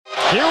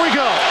Here we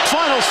go.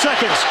 Final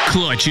seconds.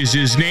 Clutch is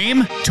his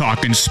name.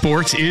 Talking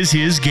sports is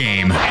his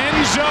game.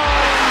 End zone.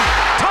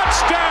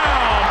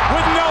 Touchdown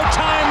with no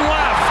time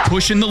left.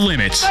 Pushing the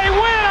limits. They win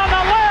on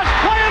the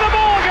last play of the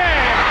ball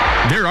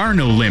game. There are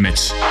no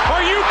limits.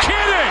 Are you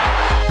kidding?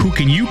 Who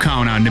can you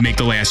count on to make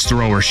the last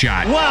throw or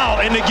shot? Wow,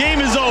 and the game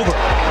is over.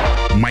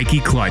 Mikey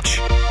Clutch.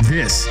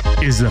 This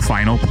is the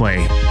final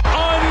play.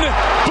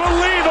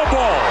 Unbelievable.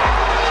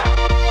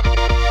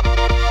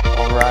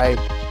 All right.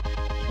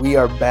 We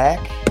are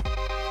back.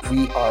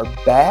 We are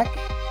back.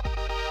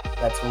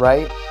 That's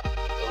right.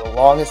 The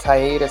longest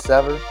hiatus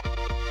ever.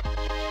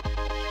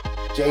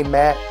 J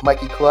Matt,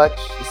 Mikey Clutch,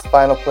 this is the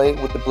final play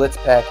with the Blitz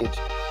package.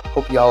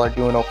 Hope y'all are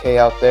doing okay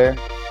out there.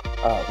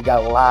 We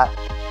got a lot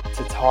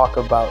to talk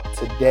about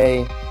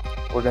today.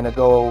 We're going to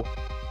go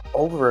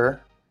over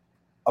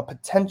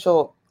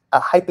a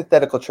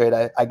hypothetical trade,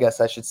 I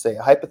guess I should say.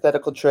 A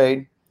hypothetical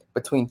trade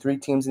between three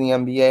teams in the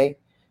NBA.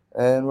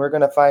 And we're going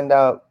to find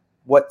out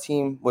what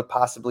team would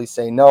possibly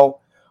say no.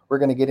 We're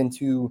going to get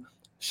into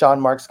Sean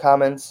Marks'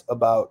 comments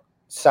about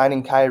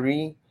signing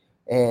Kyrie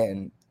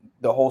and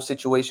the whole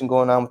situation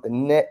going on with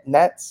the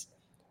Nets,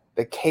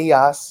 the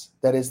chaos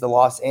that is the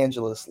Los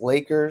Angeles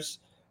Lakers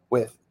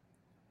with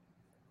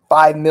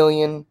 5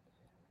 million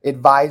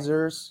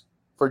advisors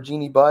for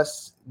Jeannie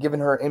Buss giving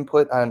her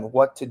input on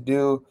what to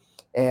do,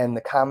 and the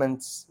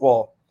comments,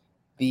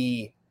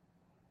 the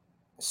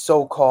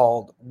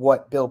so-called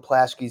what Bill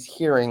Plaschke's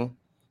hearing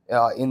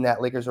in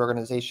that Lakers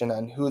organization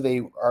on who they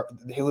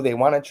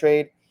want to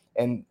trade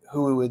and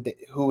who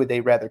would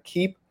they rather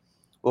keep.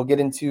 We'll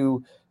get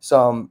into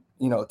some,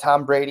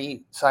 Tom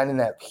Brady signing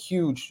that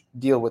huge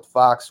deal with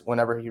Fox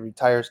whenever he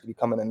retires to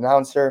become an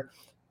announcer.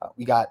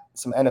 We got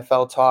some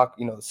NFL talk.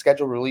 The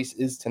schedule release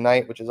is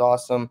tonight, which is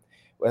awesome.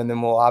 And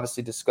then we'll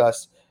obviously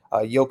discuss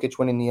Jokic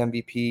winning the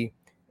MVP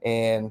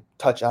and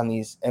touch on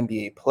these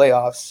NBA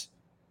playoffs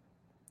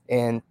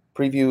and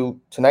preview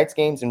tonight's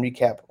games and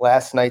recap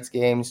last night's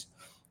games.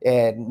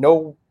 And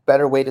no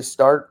better way to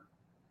start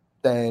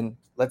than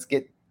let's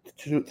get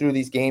through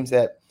these games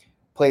that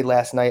played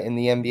last night in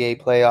the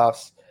NBA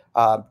playoffs.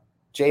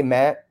 J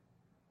Matt,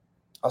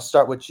 I'll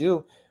start with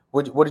you.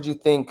 What did you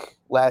think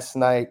last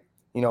night?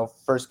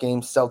 First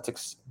game,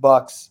 Celtics,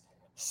 Bucks.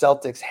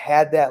 Celtics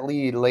had that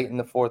lead late in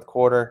the fourth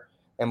quarter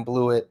and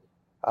blew it.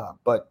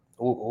 But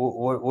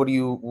what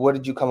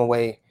did you come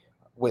away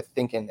with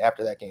thinking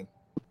after that game?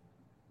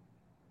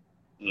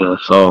 Yeah,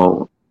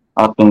 so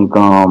I think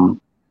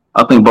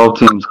both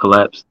teams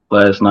collapsed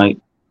last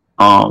night.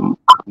 The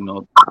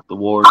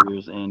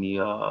Warriors and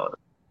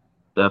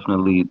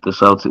definitely the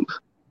Celtics.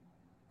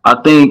 I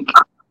think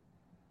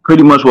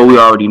pretty much what we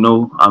already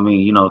knew.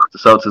 The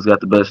Celtics got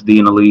the best D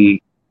in the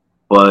league,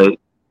 but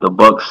the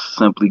Bucks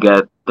simply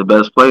got the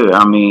best player.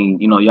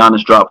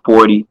 Giannis dropped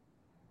 40.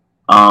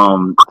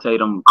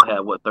 Tatum had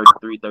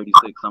 33,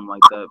 36, something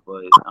like that.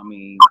 But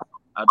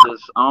I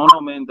don't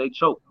know, man. They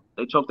choked.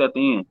 They choked at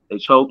the end. They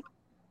choked.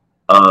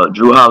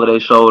 Drew Holiday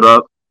showed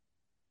up.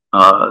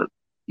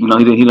 He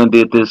done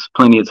did this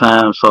plenty of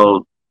times,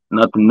 so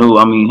nothing new.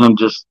 Him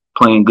just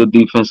playing good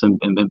defense in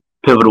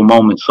pivotal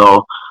moments.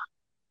 So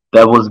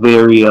that was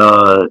very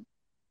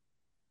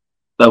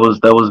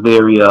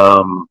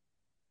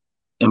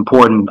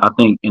important, I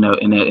think, in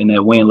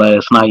that win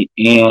last night.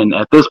 And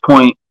at this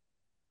point,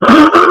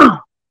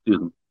 excuse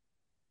me,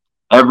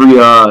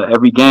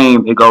 every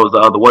game it goes the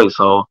other way.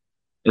 So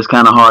it's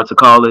kind of hard to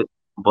call it,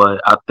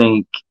 but I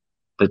think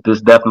that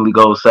this definitely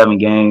goes 7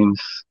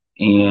 games,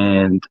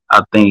 and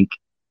I think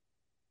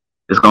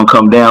it's gonna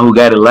come down who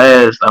got it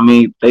last.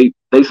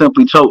 They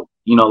simply choked.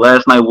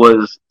 Last night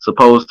was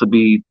supposed to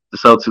be the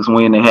Celtics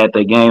win. They had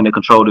that game. They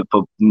controlled it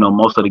for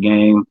most of the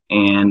game,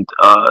 and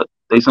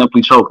they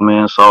simply choked,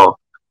 man. So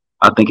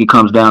I think it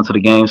comes down to the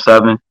game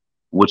 7,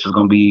 which is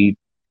gonna be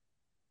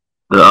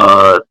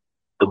the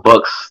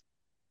Bucks.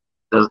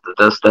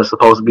 That's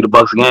supposed to be the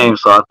Bucks game.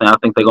 So I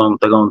think they're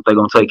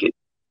gonna take it.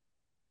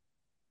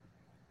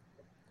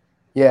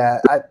 Yeah,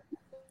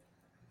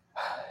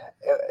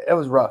 it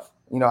was rough.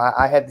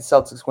 I had the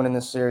Celtics winning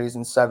this series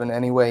in 7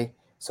 anyway,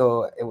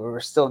 so we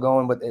were still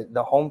going, but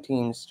the home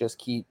teams just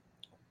keep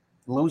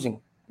losing.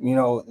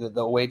 The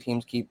away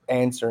teams keep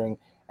answering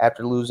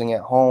after losing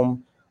at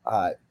home.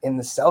 In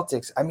the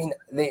Celtics,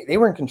 they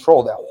were in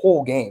control that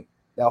whole game.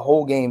 That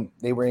whole game,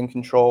 they were in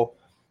control.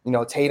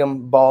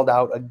 Tatum balled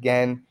out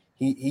again.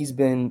 He's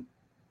been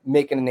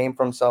making a name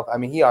for himself.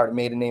 He already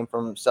made a name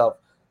for himself,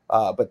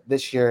 but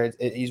this year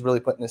he's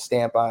really putting a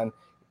stamp on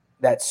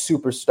that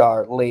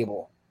superstar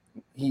label.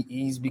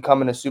 He's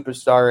becoming a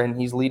superstar, and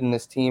he's leading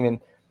this team.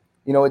 And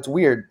it's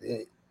weird.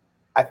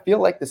 I feel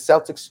like the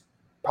Celtics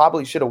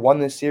probably should have won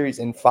this series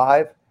in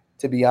 5.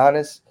 To be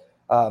honest,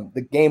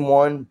 the game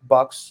 1,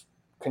 Bucks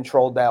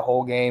controlled that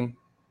whole game.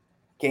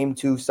 Game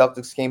 2,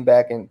 Celtics came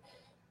back, and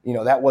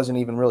that wasn't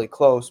even really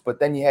close. But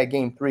then you had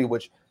game 3,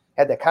 which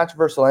had that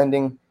controversial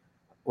ending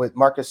with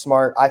Marcus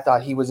Smart. I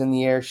thought he was in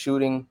the air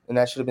shooting, and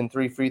that should have been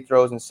 3 free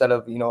throws instead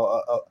of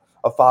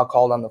a foul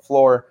called on the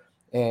floor.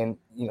 And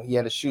he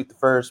had to shoot the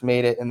first,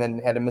 made it, and then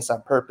had to miss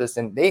on purpose.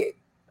 And they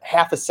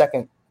half a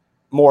second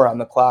more on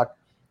the clock,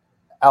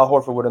 Al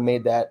Horford would have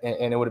made that,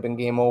 and it would have been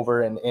game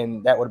over,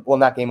 and that would, well,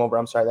 not game over,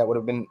 I'm sorry, that would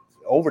have been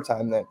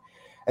overtime then.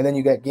 And then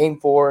you got game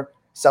 4,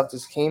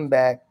 Celtics came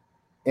back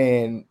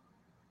and,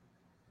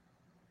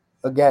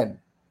 again,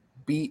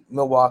 beat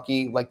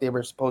Milwaukee like they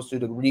were supposed to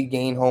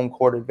regain home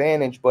court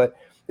advantage. But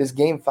this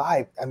game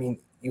 5, I mean,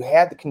 you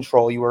had the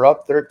control. You were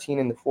up 13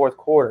 in the fourth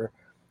quarter,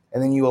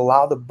 and then you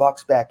allow the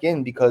Bucks back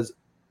in because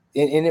 –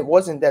 and it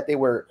wasn't that they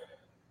were –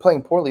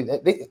 playing poorly.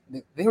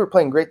 They were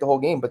playing great the whole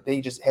game, but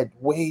they just had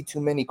way too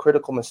many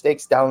critical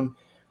mistakes down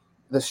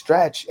the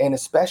stretch, and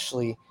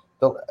especially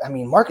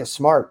Marcus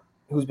Smart,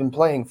 who's been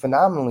playing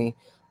phenomenally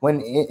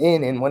when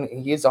in and when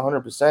he is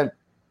 100%.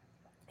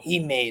 He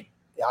made.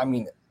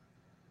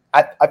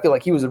 I feel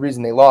like he was the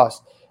reason they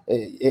lost.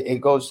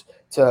 It goes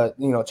to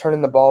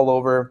turning the ball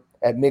over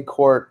at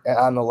midcourt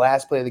on the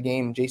last play of the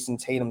game. Jason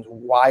Tatum's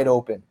wide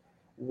open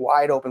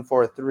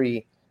for a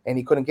 3. And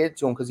he couldn't get it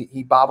to him because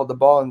he bobbled the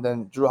ball, and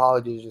then Drew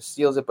Holiday just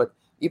steals it. But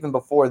even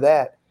before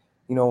that,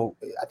 I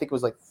think it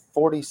was like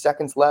 46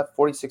 seconds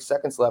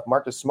left.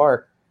 Marcus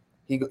Smart,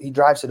 he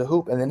drives to the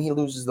hoop, and then he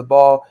loses the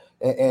ball.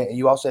 And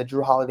you also had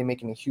Drew Holiday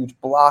making a huge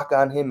block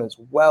on him as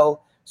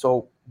well.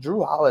 So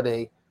Drew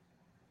Holiday,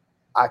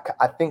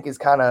 I think, is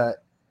kind of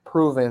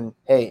proven,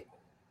 hey,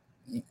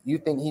 you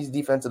think he's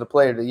Defensive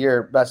Player of the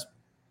Year, best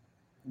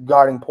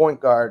guarding point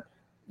guard,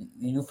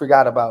 you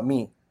forgot about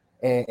me.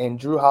 And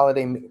Drew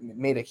Holiday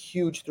made a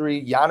huge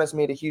 3. Giannis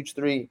made a huge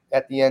 3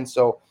 at the end.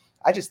 So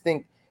I just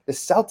think the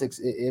Celtics,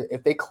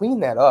 if they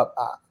clean that up,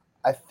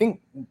 I think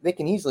they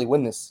can easily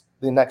win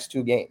the next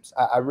 2 games.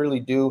 I really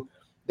do.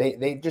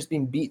 They've just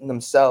been beating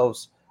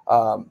themselves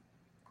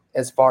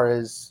as far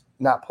as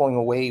not pulling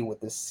away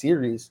with this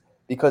series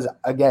because,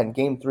 again,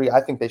 game 3, I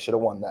think they should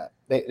have won that.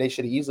 They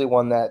should have easily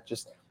won that.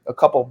 Just a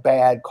couple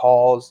bad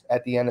calls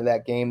at the end of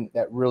that game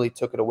that really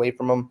took it away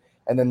from them.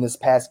 And then this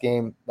past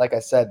game, like I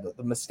said,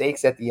 the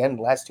mistakes at the end,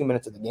 last 2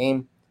 minutes of the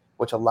game,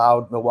 which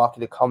allowed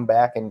Milwaukee to come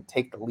back and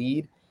take the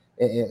lead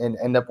and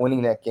end up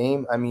winning that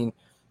game. I mean,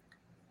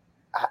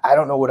 I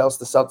don't know what else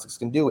the Celtics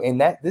can do.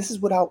 And this is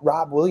without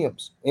Rob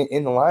Williams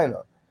in the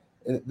lineup.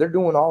 They're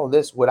doing all of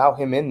this without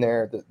him in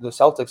there. The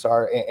Celtics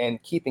are,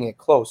 and keeping it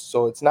close.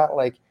 So it's not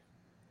like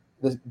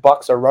the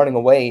Bucks are running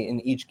away in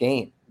each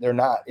game. They're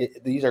not.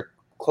 These are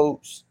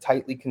close,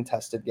 tightly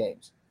contested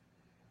games.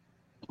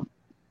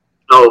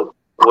 So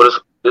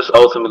this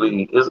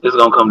ultimately is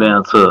going to come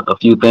down to a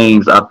few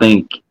things, I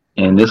think,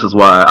 and this is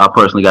why I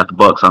personally got the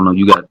Bucks. I know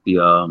you got the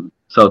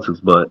Celtics,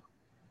 but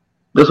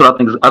this is what I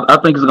think. I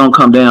think it's going to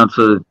come down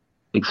to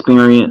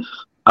experience.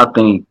 I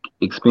think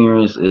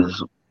experience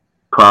is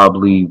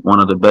probably one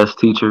of the best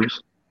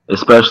teachers,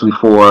 especially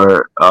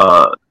for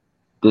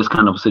this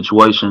kind of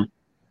situation.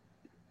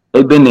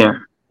 They've been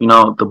there.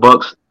 The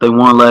Bucks, they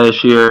won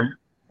last year.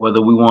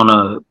 Whether we want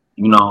to,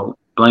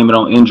 blame it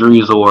on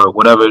injuries or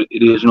whatever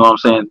it is, you know what I'm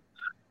saying?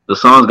 The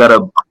Suns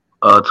got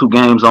 2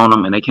 games on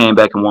them, and they came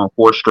back and won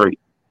 4 straight.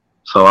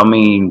 So, I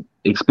mean,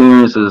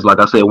 experience is, like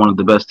I said, one of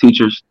the best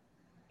teachers,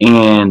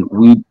 and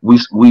we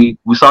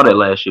saw that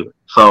last year.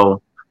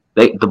 So,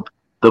 the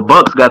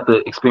Bucks got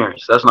the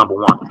experience. That's number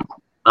 1.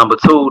 Number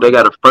 2, they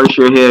got a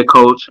first-year head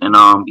coach in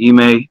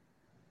Ime,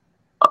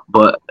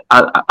 but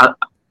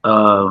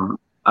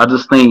I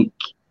just think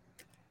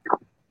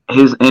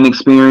his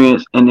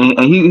inexperience, and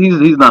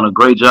he's done a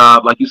great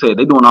job. Like you said,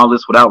 they're doing all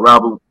this without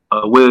Robert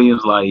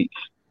Williams. Like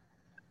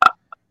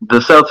the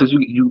Celtics,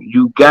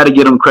 you got to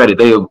give them credit.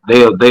 They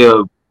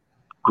a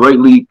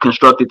greatly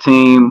constructed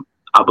team.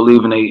 I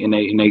believe in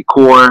a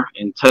core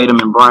in Tatum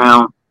and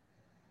Brown.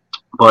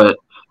 But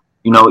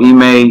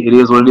Ime, it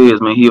is what it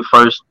is, man. He a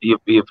first year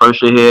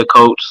head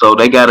coach, so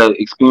they got to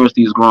experience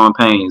these growing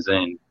pains.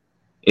 And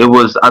it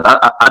was,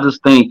 I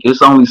just think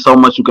it's only so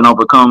much you can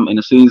overcome in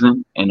the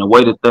season, and the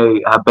way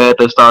that how bad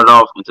they started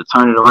off, and to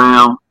turn it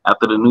around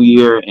after the new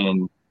year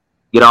and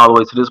get all the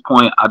way to this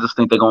point, I just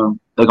think they're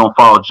gonna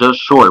fall just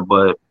short.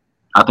 But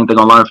I think they're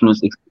gonna learn from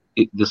this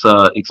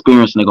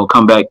experience, and they're gonna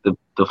come back the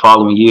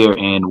following year,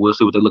 and we'll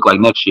see what they look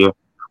like next year.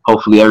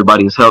 Hopefully,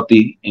 everybody is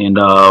healthy, and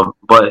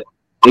but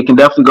it can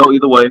definitely go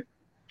either way.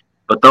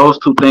 But those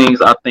 2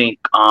 things, I think,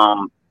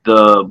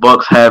 the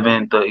Bucks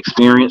having the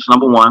experience,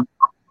 number 1.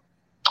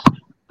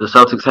 The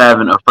Celtics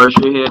having a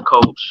first-year head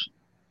coach,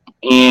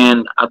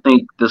 and I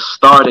think the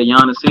star that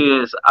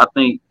Giannis is, I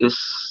think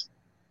it's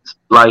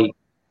like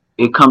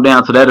it come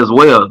down to that as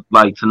well.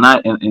 Like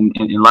tonight,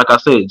 and like I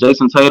said,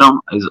 Jason Tatum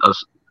is a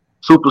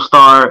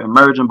superstar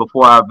emerging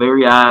before our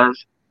very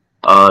eyes.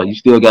 You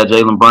still got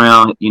Jaylen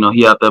Brown,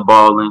 he out there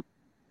balling.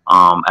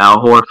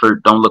 Al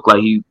Horford don't look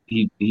like he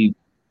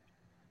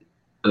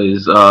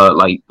is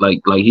like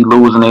he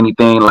losing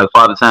anything, like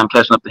Father Time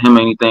catching up to him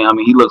or anything. I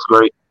mean, he looks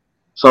great.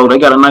 So they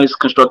got a nice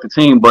constructed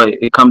team, but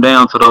it come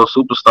down to those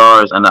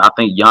superstars, and I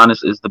think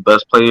Giannis is the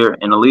best player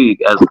in the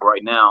league as of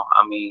right now.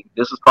 I mean,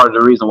 this is part of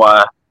the reason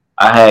why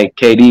I had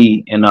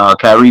KD and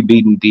Kyrie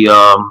beating the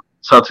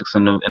Celtics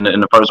in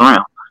the first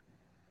round.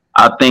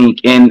 I think,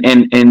 and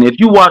if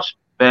you watch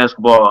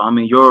basketball, I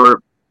mean,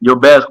 your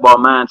basketball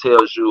mind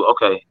tells you,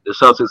 okay, the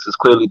Celtics is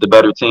clearly the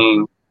better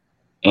team.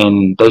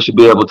 and they should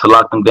be able to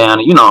lock them down.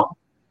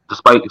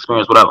 Despite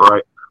experience, whatever,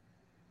 right?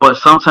 But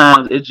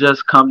sometimes it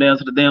just comes down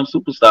to the damn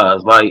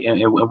superstars. Like,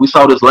 and we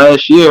saw this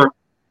last year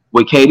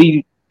with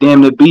KD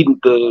damn near beating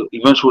the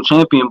eventual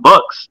champion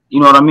Bucks.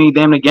 You know what I mean?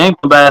 Damn the game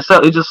by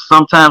itself. It just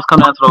sometimes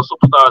comes down to those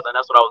superstars, and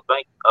that's what I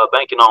was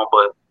banking on.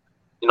 But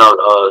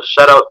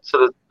shout out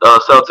to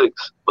the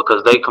Celtics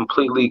because they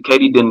completely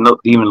KD didn't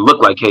even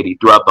look like KD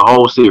throughout the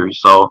whole series.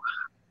 So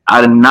I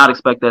did not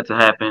expect that to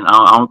happen.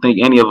 I don't think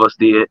any of us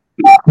did.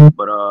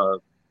 But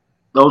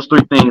those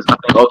three things I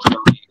think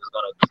ultimately is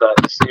going to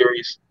decide the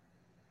series.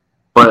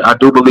 But I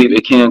do believe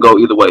it can go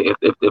either way.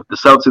 If the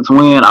Celtics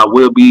win, I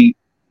will be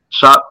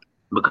shocked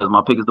because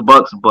my pick is the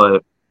Bucks.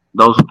 But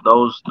those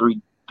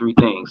three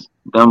things,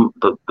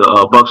 the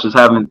Bucks just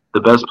having the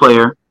best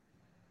player,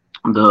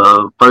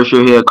 the first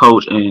year head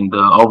coach, and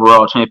the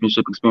overall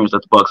championship experience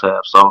that the Bucks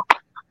have. So,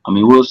 I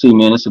mean, we'll see,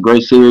 man. It's a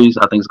great series.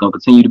 I think it's going to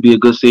continue to be a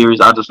good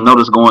series. I just know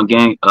it's going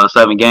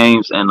 7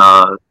 games, and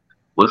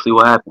we'll see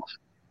what happens.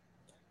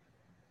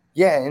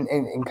 Yeah,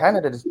 and kind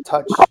of to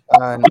touch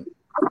on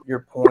your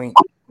point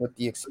with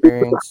the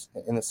experience,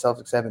 and the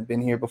Celtics haven't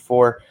been here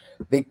before.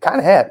 They kind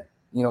of had.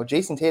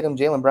 Jason Tatum,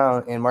 Jaylen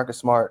Brown, and Marcus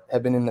Smart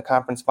have been in the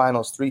conference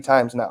finals 3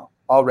 times now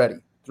already.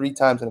 3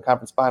 times in the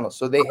conference finals.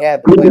 So they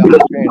had the playoff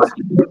experience.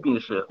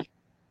 Championship.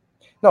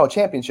 No,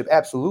 championship,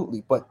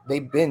 absolutely. But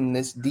they've been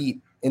this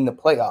deep in the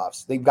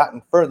playoffs. They've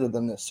gotten further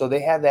than this. So they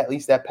have at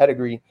least that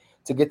pedigree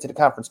to get to the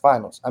conference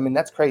finals. I mean,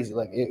 that's crazy.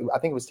 I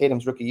think it was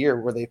Tatum's rookie year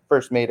where they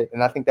first made it.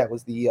 And I think that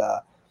was the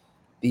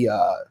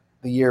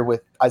year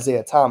with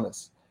Isaiah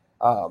Thomas.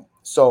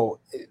 So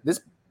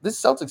this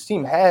Celtics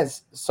team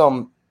has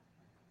some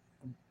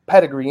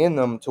pedigree in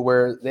them to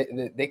where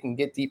they can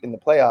get deep in the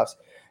playoffs.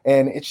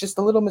 And it's just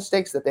the little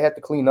mistakes that they have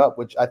to clean up,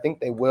 which I think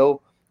they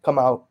will come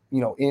out,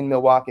 in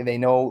Milwaukee. They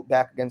know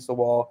back against the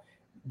wall.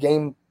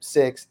 Game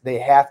 6, they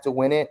have to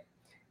win it.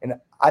 And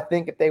I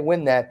think if they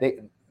win that,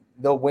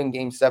 they'll win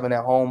Game 7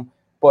 at home.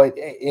 But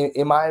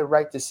am I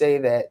right to say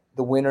that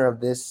the winner of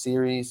this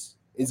series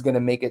is going to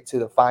make it to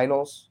the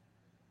finals?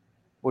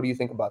 What do you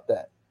think about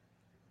that?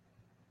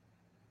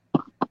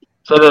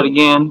 Say that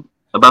again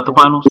about the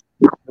finals.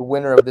 The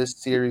winner of this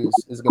series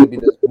is going to be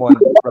the one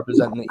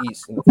representing the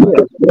East in the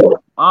finals.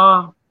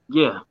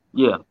 Yeah.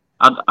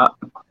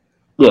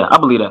 I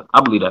believe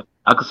that.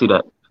 I can see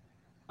that.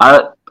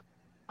 I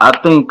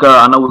think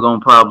I know we're gonna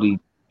probably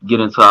get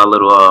into our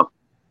little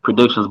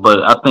predictions,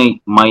 but I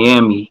think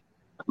Miami.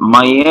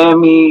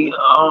 I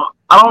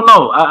don't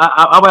know.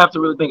 I would have to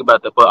really think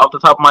about that. But off the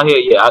top of my head,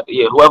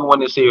 whoever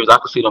wins this series, I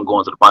can see them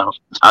going to the finals.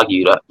 I'll give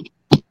you that.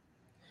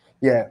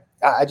 Yeah,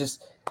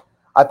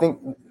 I think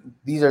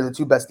these are the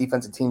 2 best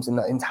defensive teams in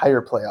the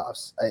entire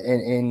playoffs.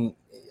 And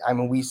I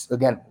mean, we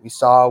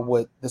saw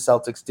what the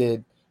Celtics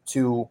did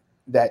to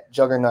that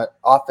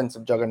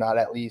offensive juggernaut,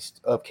 at least,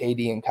 of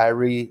KD and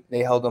Kyrie. They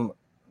held them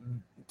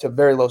to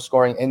very low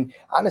scoring. And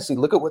honestly,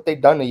 look at what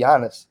they've done to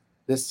Giannis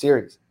this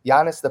series.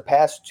 Giannis, the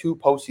past 2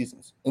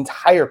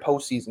 entire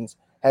postseasons,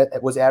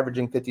 was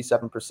averaging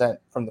 57%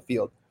 from the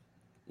field.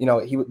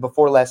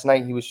 Before last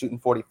night, he was shooting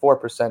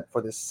 44%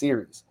 for this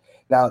series.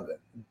 Now,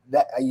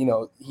 that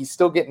he's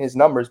still getting his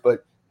numbers,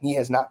 but he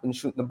has not been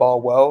shooting the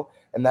ball well,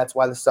 and that's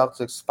why the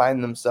Celtics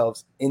find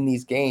themselves in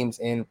these games.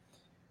 And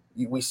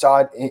we saw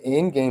it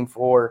in Game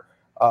 4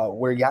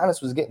 where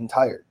Giannis was getting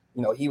tired.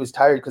 He was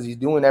tired because he's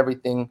doing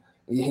everything.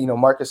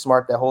 Marcus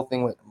Smart, that whole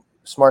thing with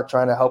Smart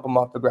trying to help him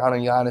off the ground,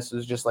 and Giannis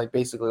was just like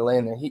basically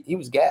laying there. He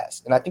was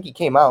gassed, and I think he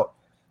came out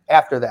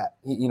after that,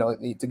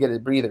 to get a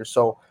breather.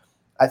 So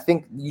I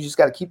think you just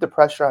got to keep the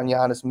pressure on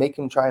Giannis, make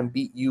him try and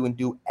beat you and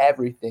do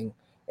everything.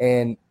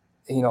 And,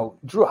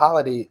 Drew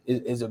Holiday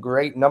is a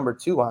great number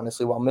 2,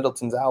 honestly, while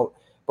Middleton's out.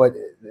 But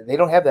they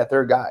don't have that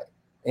third guy.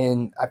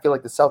 And I feel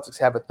like the Celtics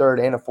have a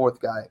third and a fourth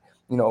guy,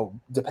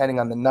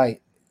 depending on the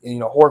night.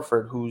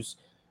 Horford, who's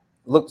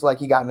looked like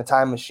he got in a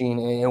time machine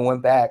and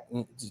went back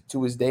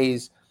to his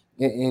days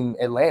in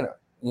Atlanta.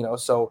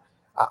 So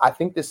I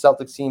think this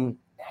Celtics team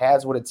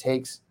has what it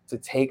takes to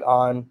take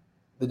on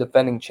the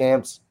defending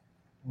champs.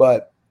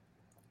 But,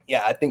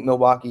 yeah, I think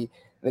Milwaukee –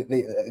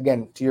 they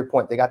again, to your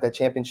point, they got that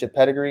championship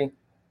pedigree,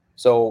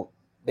 so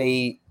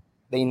they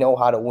know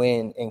how to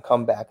win and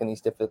come back in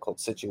these difficult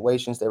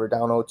situations. They were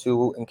down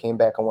 0-2 and came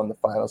back and won the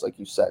finals, like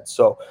you said.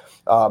 So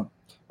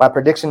my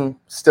prediction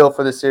still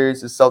for the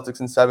series is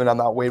Celtics in 7. I'm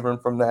not wavering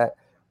from that.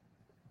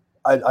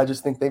 I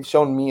just think they've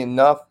shown me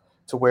enough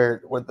to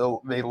where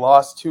they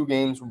lost 2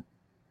 games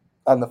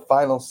on the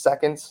final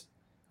seconds,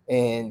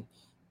 and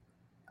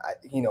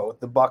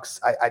the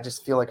Bucks. I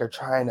just feel like are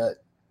trying to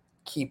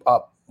keep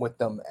up with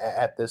them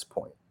at this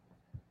point.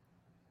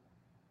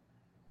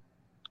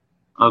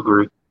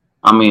 Agree.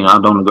 I mean, I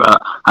don't agree.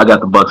 I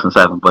got the Bucks in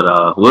 7,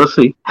 but we'll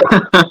see.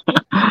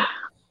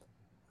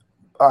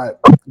 All right,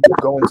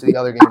 going to the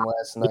other game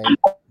last night.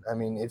 I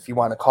mean, if you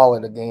want to call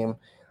it a game,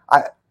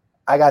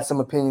 I got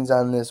some opinions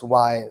on this,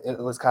 why it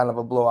was kind of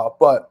a blowout.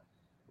 But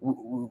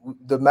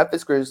the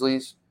Memphis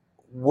Grizzlies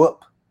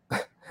whoop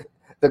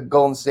the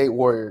Golden State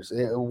Warriors.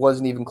 It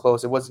wasn't even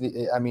close. It wasn't.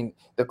 I mean,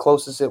 the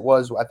closest it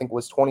was, I think,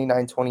 was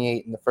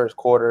 29-28 in the first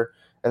quarter,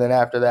 and then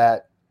after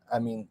that, I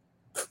mean,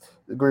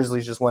 the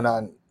Grizzlies just went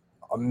on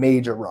a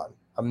major run,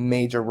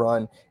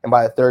 and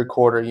by the third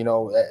quarter,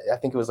 I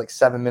think it was like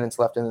 7 minutes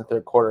left in the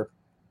third quarter,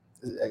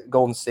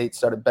 Golden State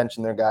started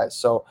benching their guys.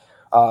 So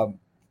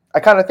I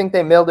kind of think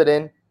they mailed it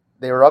in.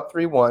 They were up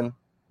 3-1.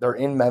 They're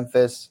in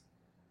Memphis,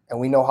 and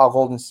we know how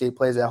Golden State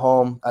plays at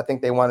home. I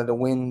think they wanted to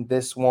win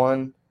this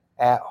one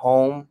at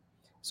home.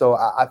 So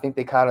I think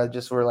they kind of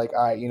just were like,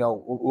 all right,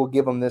 we'll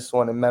give them this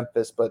one in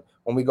Memphis. But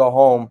when we go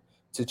home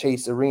to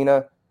Chase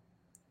Arena,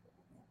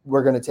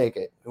 we're going to take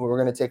it.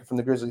 We're going to take it from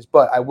the Grizzlies.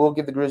 But I will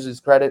give the Grizzlies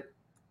credit,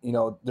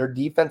 their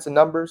defensive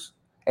numbers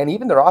and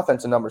even their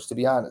offensive numbers, to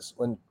be honest,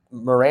 when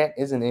Morant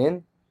isn't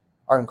in,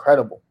 are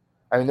incredible.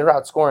 I mean, they're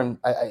outscoring.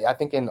 I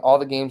think in all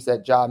the games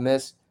that Ja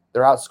missed,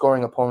 they're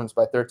outscoring opponents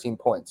by 13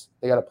 points.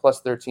 They got a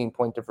plus 13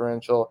 point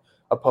differential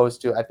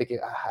opposed to,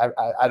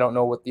 I don't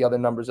know what the other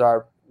numbers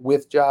are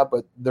with Ja,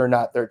 but they're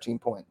not 13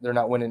 points. They're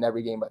not winning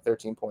every game by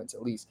 13 points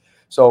at least.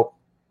 So,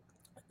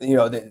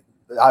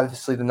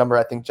 obviously the number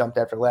I think jumped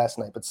after last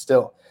night, but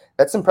still,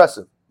 that's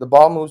impressive. The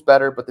ball moves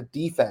better, but the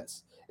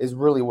defense is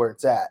really where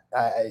it's at.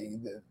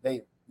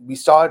 We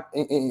saw it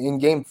in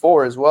Game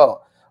 4 as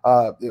well,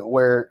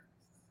 where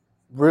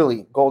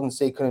really Golden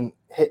State couldn't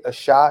hit a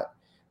shot,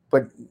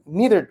 but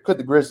neither could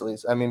the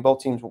Grizzlies. I mean, both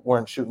teams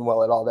weren't shooting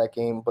well at all that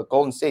game, but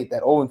Golden State,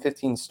 that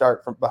 0-15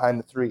 start from behind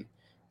the three,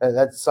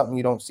 that's something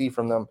you don't see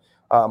from them.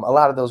 A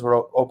lot of those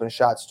were open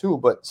shots too,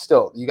 but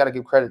still, you got to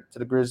give credit to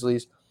the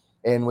Grizzlies.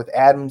 And with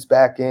Adams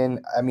back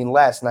in, I mean,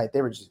 last night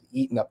they were just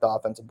eating up the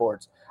offensive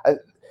boards.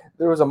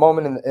 There was a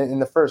moment in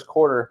the first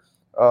quarter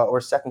or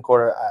second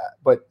quarter,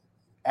 but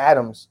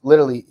Adams,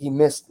 literally, he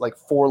missed like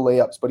 4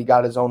 layups, but he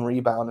got his own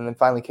rebound and then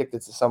finally kicked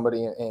it to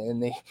somebody,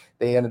 and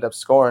they ended up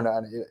scoring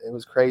on it. It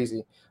was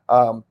crazy.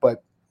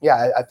 But,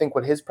 yeah, I think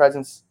with his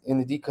presence in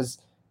the deep, because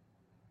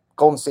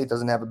Golden State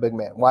doesn't have a big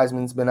man.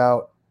 Wiseman's been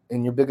out,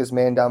 and your biggest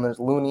man down there is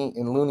Looney,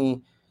 and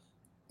Looney,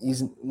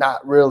 he's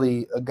not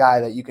really a guy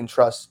that you can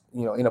trust,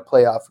 in a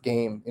playoff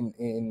game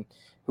in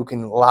who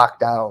can lock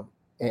down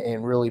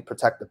and really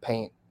protect the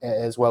paint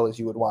as well as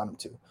you would want him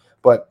to.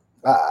 But,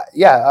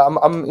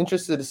 I'm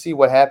interested to see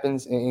what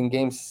happens in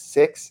Game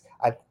 6.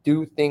 I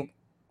do think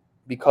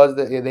because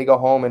they go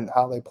home and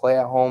how they play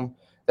at home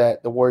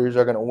that the Warriors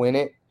are going to win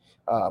it.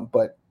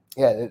 But,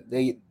 yeah,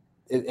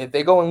 if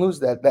they go and lose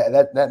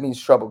that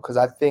means trouble, because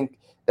I think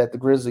that the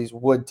Grizzlies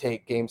would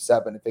take Game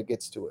 7 if it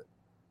gets to it.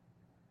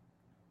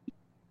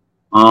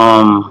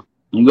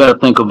 You got to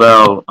think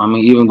about,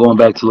 even going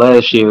back to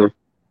last year,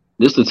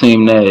 this is the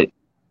team that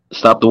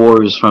stopped the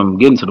Warriors from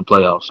getting to the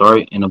playoffs,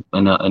 right? In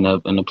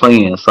the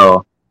play-in.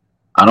 So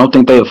I don't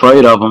think they're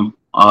afraid of them.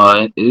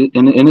 And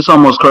it's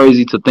almost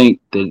crazy to think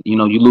that, you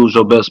lose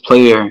your best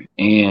player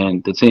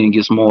and the team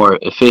gets more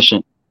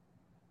efficient.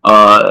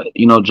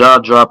 Ja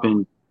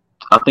dropping,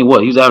 I think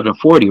he's averaging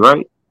 40,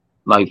 right?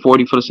 Like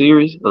 40 for the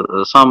series,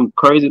 something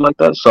crazy like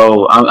that.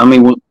 So,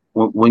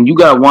 when you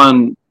got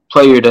one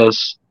player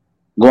that's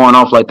going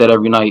off like that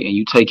every night and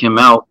you take him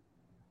out,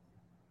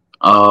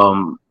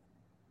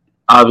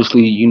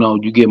 obviously,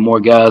 you get more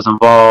guys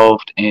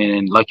involved,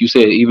 and like you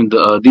said, even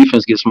the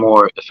defense gets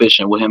more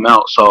efficient with him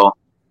out. So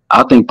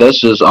I think that's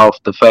just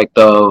off the fact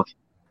of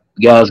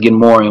guys getting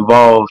more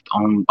involved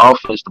on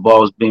offense. The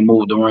ball is being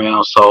moved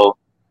around, so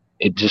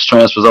it just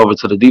transfers over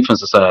to the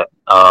defensive side.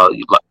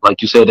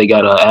 Like you said, they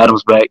got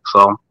Adams back,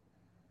 so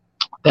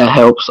that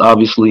helps,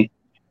 obviously.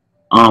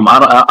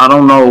 I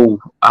don't know.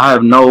 I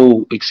have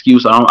no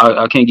excuse.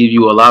 I can't give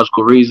you a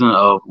logical reason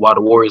of why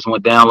the Warriors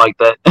went down like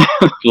that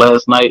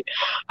last night.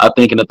 I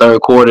think in the third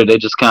quarter they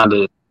just kind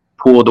of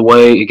pulled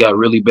away. It got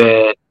really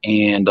bad,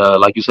 and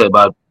like you said,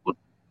 by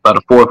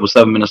the fourth with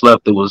 7 minutes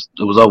left, it was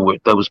over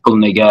with. They was pulling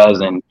their guys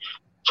and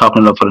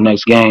chalking it up for the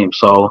next game.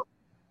 So,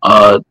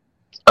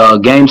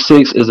 Game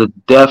 6 is a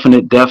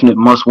definite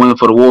must win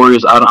for the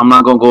Warriors. I'm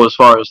not gonna go as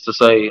far as to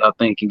say I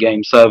think in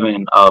Game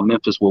 7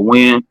 Memphis will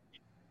win.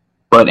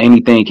 But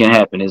anything can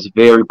happen. It's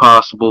very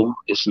possible.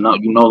 You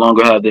no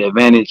longer have the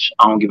advantage.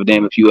 I don't give a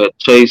damn if you at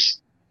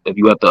Chase, if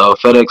you at the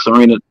FedEx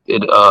Arena.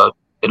 It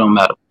don't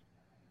matter.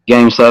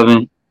 Game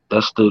 7,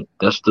 that's the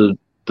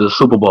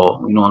Super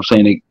Bowl. You know what I'm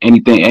saying?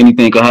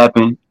 Anything can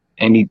happen.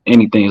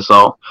 Anything.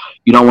 So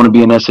you don't want to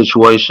be in that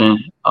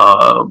situation.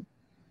 And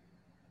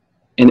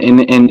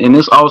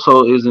this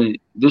also isn't.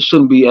 This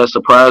shouldn't be as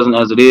surprising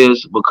as it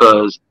is,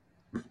 because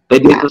they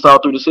did this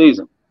all through the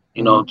season.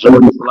 Joe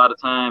missed a lot of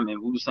time,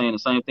 and we were saying the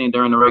same thing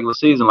during the regular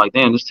season. Like,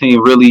 damn, this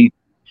team really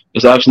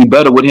is actually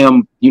better with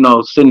him,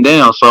 sitting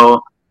down.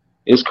 So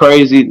it's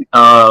crazy.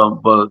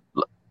 But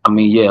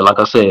like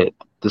I said,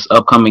 this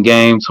upcoming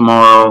game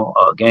tomorrow,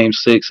 Game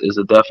 6, is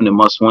a definite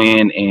must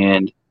win,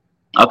 and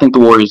I think the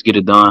Warriors get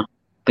it done.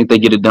 I think they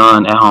get it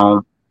done at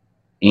home,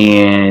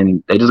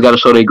 and they just got to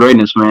show their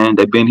greatness, man.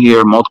 They've been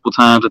here multiple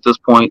times at this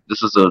point.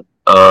 This is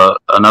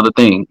another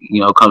thing.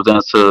 It comes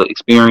down to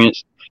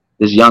experience.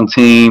 This young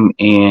team,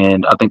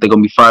 and I think they're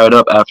gonna be fired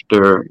up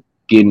after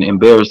getting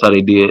embarrassed how they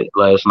did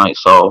last night.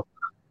 So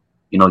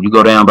You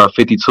go down by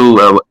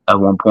 52 at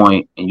one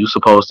point, and you're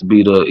supposed to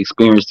be the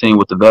experienced team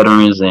with the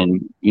veterans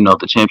and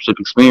the championship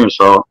experience.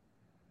 So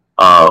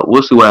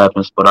we'll see what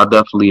happens. But I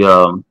definitely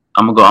I'm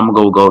gonna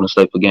go with Golden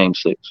State for Game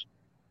 6.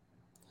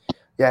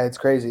 Yeah, it's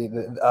crazy.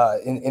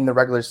 In the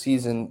regular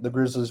season, the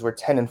Grizzlies were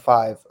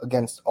 10-5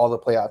 against all the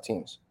playoff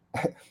teams.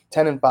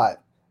 10-5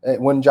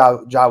 when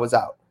Ja was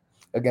out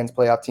against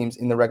playoff teams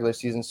in the regular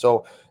season.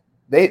 So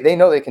they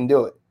know they can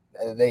do it.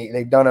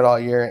 They've done it all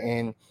year,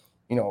 and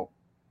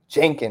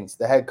Jenkins,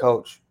 the head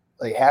coach,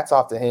 like hats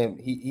off to him.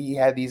 He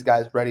had these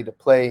guys ready to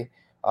play,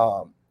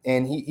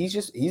 and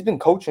he's been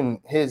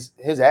coaching his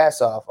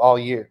ass off all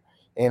year,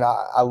 and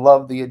I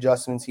love the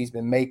adjustments he's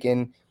been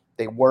making.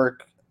 They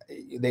work.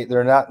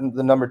 They're not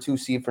the number 2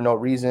 seed for no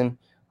reason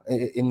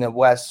in the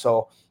West.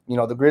 So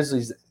the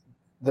Grizzlies,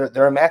 they're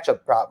a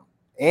matchup problem,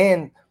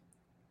 and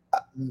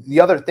the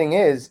other thing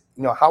is,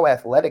 how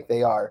athletic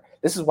they are.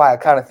 This is why I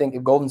kind of think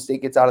if Golden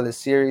State gets out of this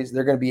series,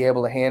 they're going to be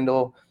able to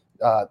handle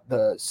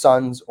the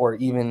Suns or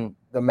even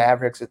the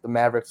Mavericks if the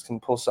Mavericks can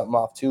pull something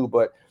off too.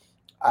 But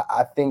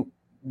I think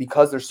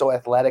because they're so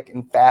athletic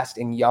and fast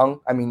and young,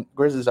 I mean,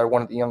 Grizzlies are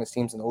one of the youngest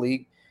teams in the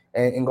league.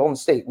 And in Golden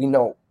State, we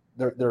know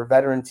they're a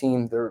veteran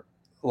team. They're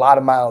a lot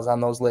of miles on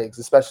those legs,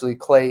 especially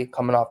Clay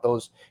coming off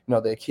those,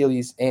 the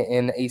Achilles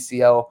and the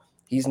ACL.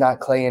 He's not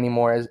Clay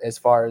anymore as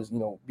far as,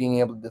 being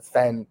able to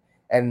defend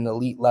at an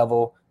elite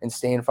level and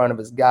stay in front of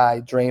his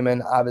guy.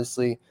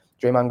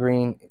 Draymond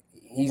Green,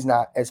 he's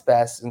not as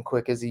fast and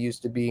quick as he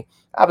used to be.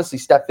 Obviously,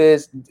 Steph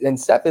is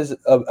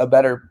a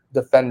better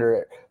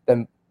defender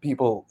than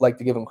people like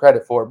to give him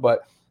credit for.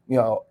 But,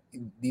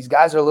 these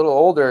guys are a little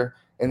older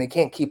and they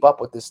can't keep up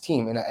with this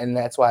team. And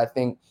that's why I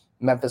think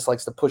Memphis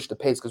likes to push the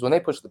pace, because when they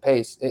push the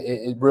pace,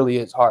 it really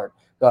is hard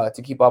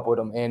to keep up with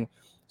them. And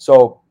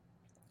so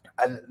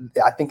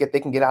I think if they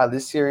can get out of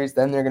this series,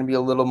 then they're going to be a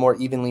little more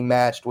evenly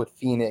matched with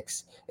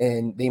Phoenix,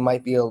 and they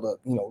might be able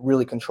to,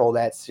 really control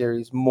that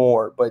series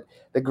more. But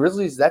the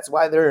Grizzlies, that's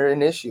why they're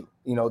an issue.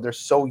 They're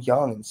so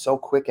young and so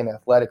quick and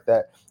athletic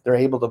that they're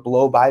able to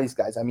blow by these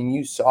guys. I mean,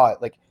 you saw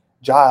it, like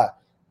Ja,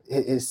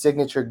 his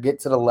signature get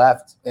to the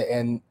left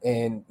and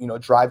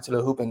drive to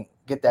the hoop and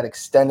get that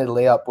extended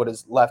layup with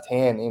his left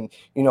hand.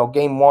 And,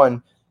 game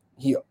one,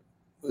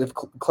 if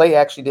Clay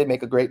actually did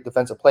make a great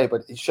defensive play,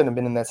 but it shouldn't have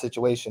been in that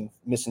situation,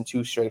 missing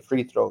 2 straight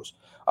free throws.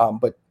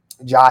 But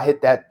Ja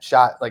hit that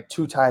shot like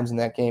 2 times in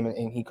that game,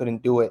 and he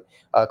couldn't do it.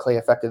 Clay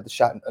affected the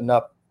shot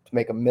enough to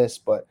make a miss.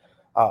 But,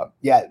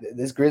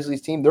 this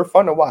Grizzlies team, they're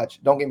fun to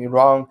watch. Don't get me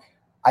wrong.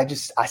 I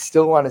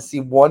still want to see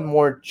one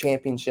more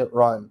championship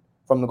run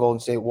from the Golden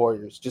State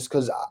Warriors, just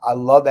because I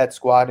love that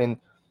squad. And,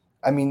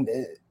 I mean,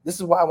 this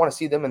is why I want to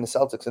see them and the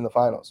Celtics in the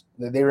finals.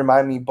 They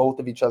remind me both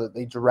of each other.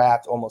 They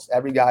draft almost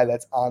every guy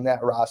that's on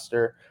that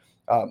roster.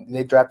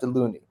 They drafted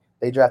Looney.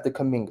 They drafted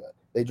Kuminga.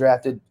 They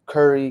drafted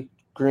Curry,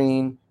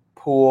 Green,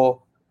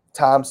 Poole,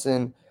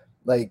 Thompson,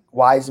 like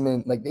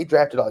Wiseman. Like, they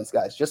drafted all these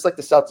guys. Just like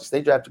the Celtics,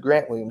 they drafted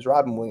Grant Williams,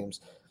 Robin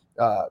Williams,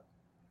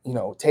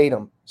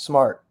 Tatum,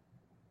 Smart,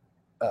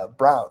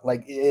 Brown.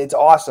 Like, it's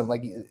awesome.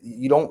 Like,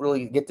 you don't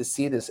really get to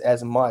see this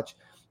as much.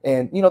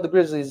 And, the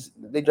Grizzlies,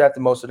 they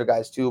drafted most of their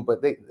guys too,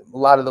 but a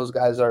lot of those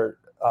guys are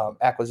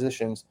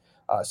acquisitions.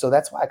 So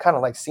that's why I kind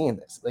of like seeing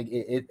this. Like,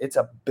 it's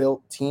a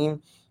built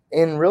team.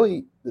 And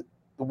really, the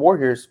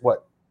Warriors,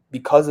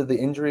 because of the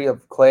injury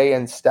of Clay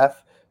and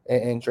Steph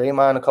and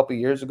Draymond a couple of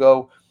years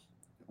ago,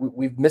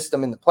 we've missed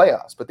them in the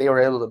playoffs. But they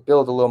were able to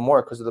build a little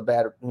more because of the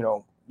bad,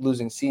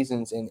 losing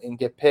seasons and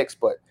get picks.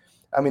 But,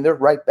 I mean, they're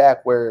right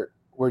back where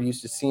we're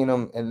used to seeing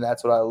them, and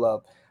that's what I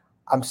love.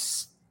 I'm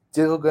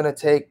still going to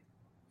take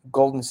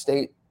Golden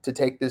State to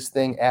take this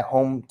thing at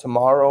home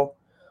tomorrow.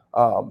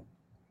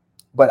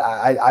 But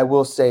I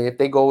will say, if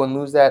they go and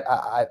lose that,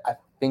 I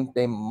think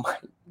they might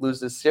lose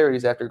this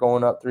series after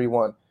going up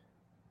 3-1.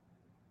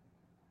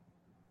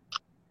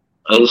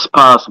 It's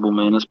possible,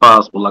 man. It's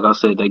possible. Like I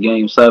said, that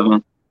Game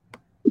 7,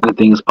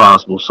 anything is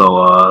possible.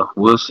 So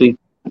we'll see.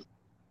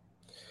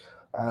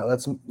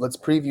 Let's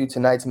preview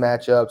tonight's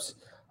matchups.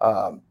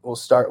 We'll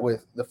start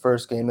with the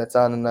first game that's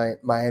on tonight,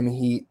 Miami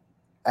Heat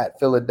at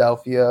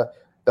Philadelphia.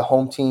 The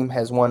home team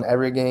has won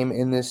every game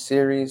in this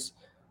series.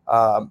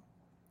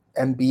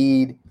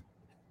 Embiid,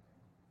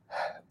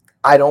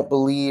 I don't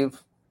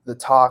believe the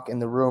talk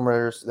and the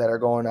rumors that are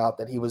going out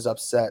that he was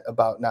upset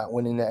about not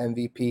winning the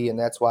MVP, and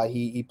that's why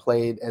he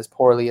played as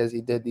poorly as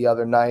he did the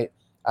other night.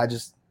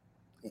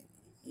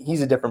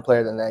 He's a different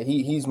player than that.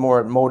 He's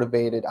more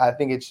motivated. I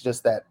think it's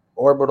just that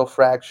orbital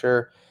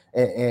fracture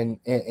and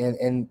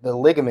the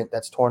ligament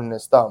that's torn in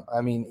his thumb.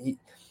 I mean,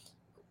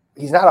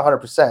 he's not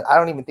 100%. I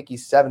don't even think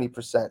he's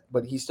 70%,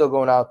 but he's still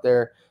going out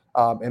there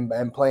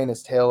and playing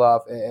his tail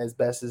off as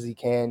best as he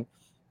can.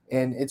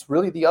 And it's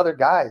really the other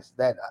guys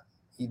that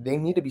they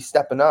need to be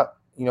stepping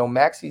up.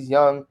 Maxi's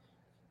young,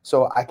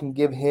 so I can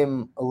give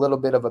him a little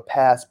bit of a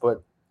pass.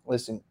 But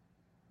listen,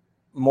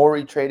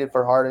 Morey traded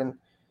for Harden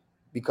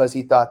because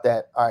he thought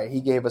that, all right,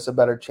 he gave us a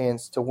better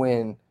chance to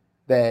win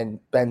than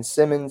Ben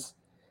Simmons.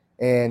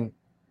 And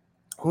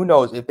who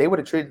knows, if they would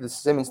have treated the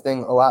Simmons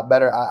thing a lot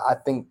better, I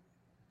think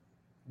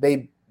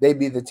they they'd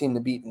be the team to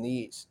beat in the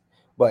East.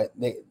 But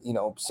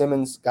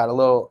Simmons got a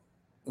little,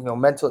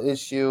 mental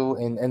issue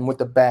and with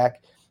the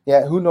back.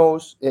 Yeah, who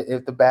knows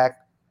if the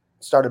back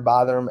started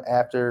bothering him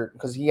after,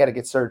 because he had to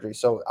get surgery.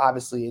 So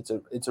obviously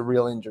it's a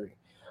real injury.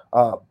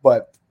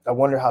 But I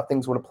wonder how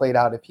things would have played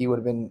out if he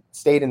would have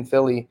stayed in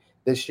Philly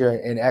this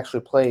year and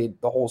actually played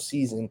the whole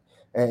season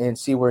and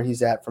see where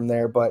he's at from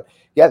there. But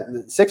yeah,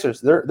 the Sixers,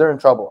 they're in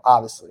trouble,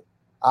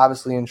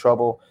 obviously in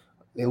trouble.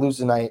 They lose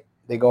tonight.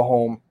 They go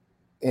home.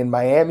 In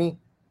Miami,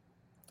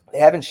 they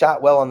haven't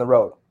shot well on the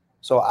road.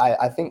 So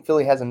I think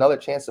Philly has another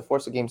chance to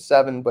force a Game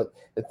 7, but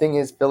the thing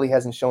is Philly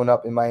hasn't shown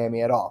up in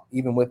Miami at all,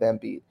 even with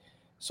Embiid.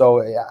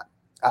 So yeah,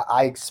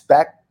 I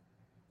expect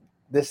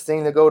this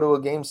thing to go to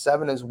a Game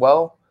 7 as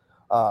well,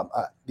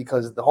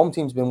 because the home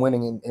team's been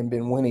winning and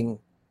been winning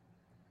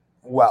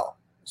well.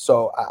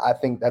 So I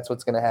think that's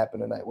what's going to happen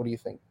tonight. What do you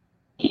think?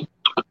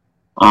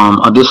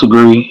 I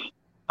disagree.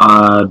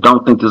 I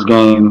don't think this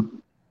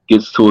game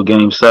gets to a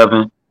Game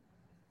 7.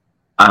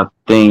 I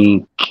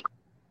think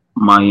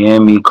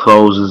Miami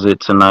closes it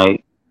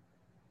tonight.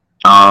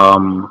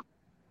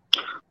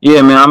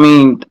 Yeah, man. I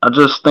mean, I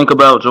just think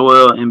about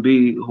Joel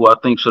Embiid, who I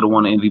think should have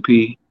won the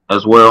MVP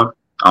as well.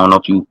 I don't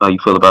know how you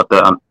feel about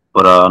that,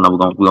 but I know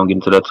we're gonna get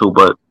into that too.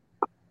 But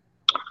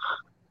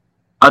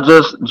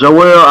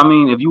Joel. I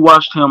mean, if you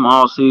watched him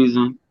all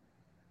season,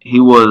 he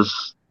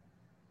was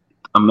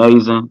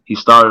amazing. He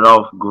started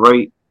off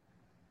great.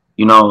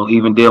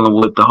 Even dealing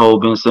with the whole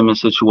Ben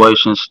Simmons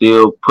situation,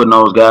 still putting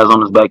those guys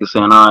on his back and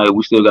saying, all right,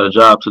 we still got a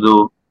job to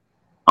do.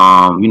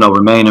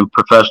 Remaining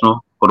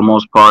professional for the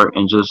most part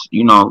and just,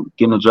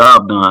 getting the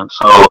job done.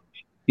 So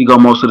he go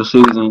most of the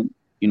season,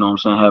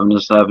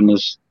 having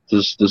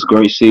this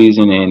great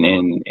season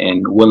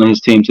and willing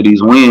his team to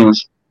these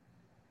wins.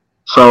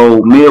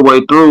 So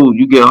midway through,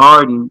 you get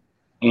Harden,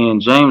 and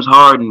James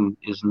Harden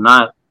is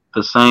not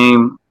the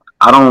same.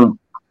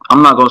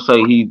 I'm not gonna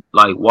say he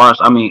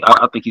washed. I mean,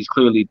 I think he's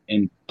clearly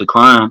in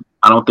decline.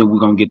 I don't think we're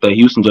gonna get that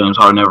Houston James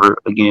Harden ever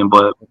again.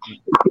 But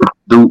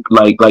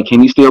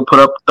can he still put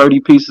up 30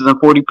 pieces and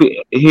 40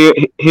 here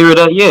or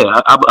that? Yeah,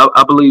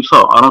 I believe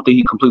so. I don't think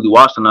he completely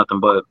washed or nothing.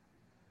 But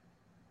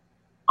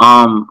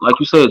like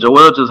you said,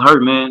 Joel just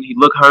hurt, man. He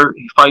looked hurt.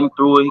 He's fighting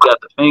through it. He got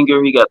the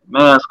finger. He got the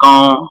mask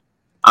on.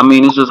 I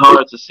mean, it's just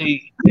hard to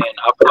see, and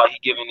I feel like he's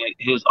giving it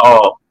his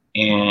all.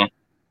 And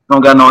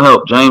don't got no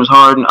help. James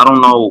Harden, I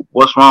don't know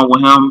what's wrong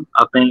with him.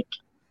 I think,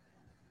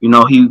 he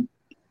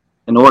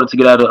in order to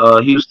get out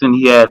of Houston,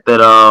 he had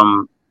that.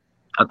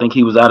 I think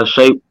he was out of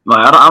shape.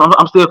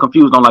 I'm still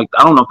confused on I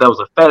don't know if that was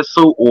a fat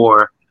suit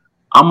or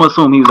I'm gonna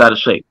assume he was out of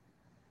shape.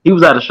 He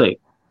was out of shape,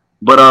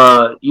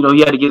 but he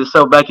had to get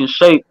himself back in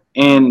shape.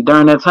 And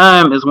during that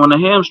time is when the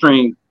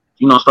hamstring,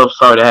 stuff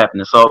started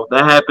happening. So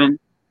that happened,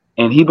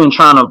 and he been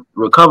trying to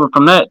recover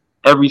from that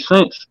ever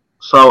since.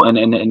 So, and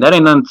that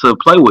ain't nothing to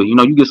play with.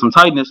 You get some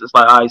tightness. It's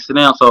like, all right, sit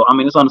down. So, I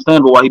mean, it's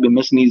understandable why he been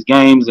missing these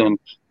games.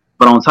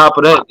 But on top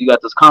of that, you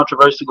got this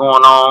controversy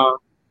going on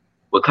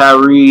with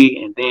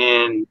Kyrie, and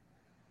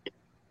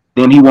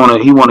then he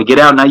wanna get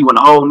out. Now you in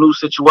a whole new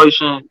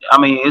situation. I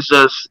mean, it's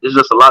just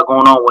a lot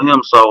going on with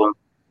him. So,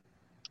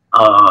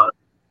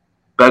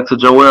 back to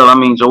Joel. I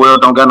mean, Joel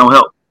don't got no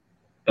help.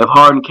 If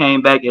Harden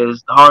came back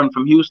as Harden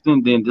from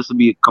Houston, then this would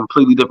be a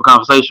completely different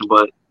conversation.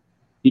 But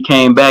he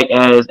came back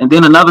and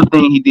then another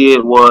thing he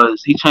did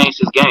was he changed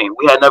his game.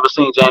 We had never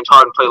seen James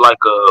Harden play like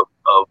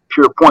a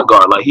pure point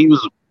guard. Like he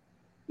was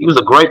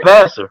a great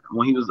passer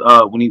when he was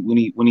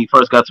when he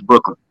first got to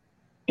Brooklyn.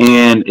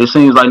 And it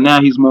seems like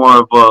now he's more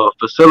of a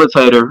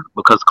facilitator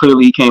because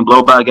clearly he can't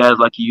blow by guys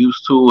like he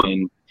used to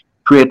and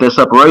create that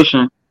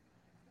separation.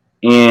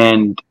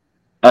 And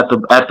at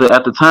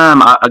the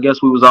time, I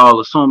guess we was all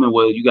assuming,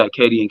 well, you got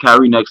KD and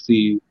Kyrie next to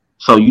you,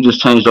 so you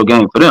just changed your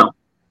game for them.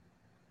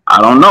 I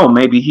don't know.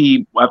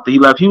 Maybe after he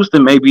left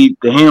Houston, maybe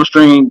the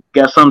hamstring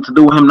got something to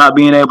do with him not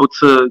being able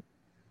to.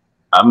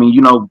 I mean,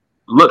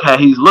 look how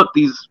he's looked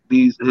his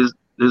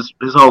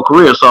whole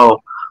career. So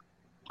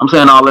I'm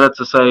saying all that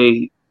to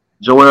say,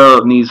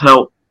 Joel needs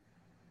help.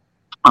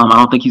 I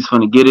don't think he's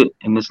going to get it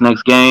in this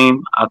next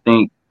game. I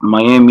think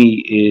Miami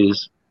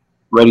is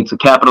ready to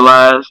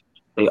capitalize.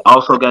 They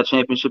also got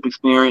championship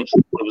experience.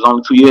 It was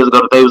only 2 years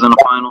ago that they was in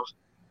the finals.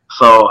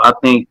 So I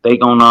think they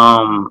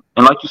gonna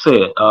and like you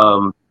said,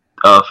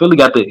 Philly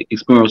got the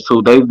experience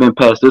too. They've been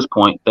past this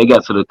point. They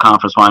got to the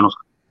conference finals.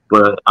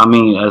 But I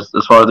mean, as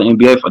far as the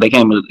NBA, they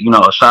came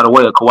a shot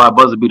away. A Kawhi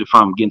buzzer beater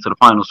from getting to the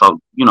finals. So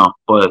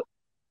but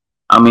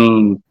I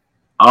mean,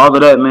 all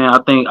of that, man. I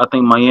think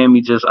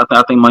Miami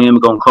I think Miami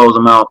gonna close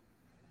them out.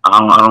 I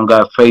don't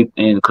got faith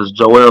in because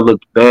Joel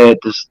looked bad.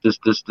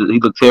 He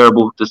looked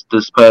terrible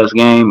this past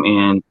game,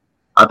 and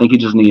I think he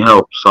just need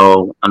help.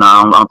 So, and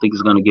I don't think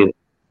he's gonna get it.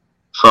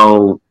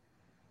 So,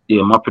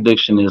 yeah, my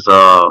prediction is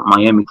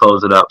Miami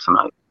close it out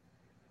tonight.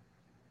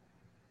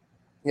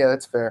 Yeah,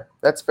 that's fair.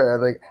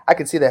 Like I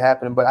could see that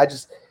happening, but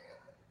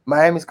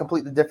Miami's a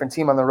completely different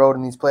team on the road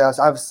in these playoffs.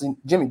 Obviously,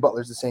 Jimmy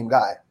Butler's the same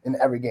guy in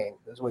every game,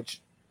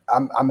 which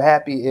I'm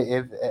happy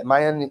if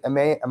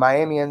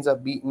Miami ends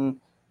up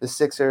beating the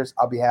Sixers.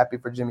 I'll be happy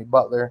for Jimmy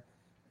Butler.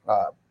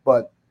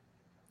 But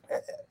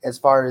as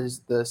far as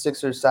the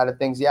Sixers side of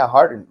things, yeah,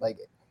 Harden, like,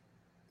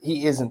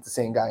 he isn't the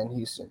same guy in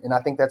Houston. And I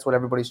think that's what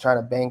everybody's trying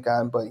to bank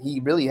on, but he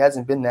really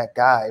hasn't been that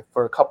guy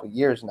for a couple of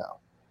years now.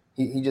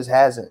 He just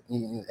hasn't,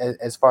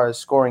 as far as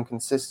scoring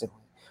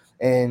consistently.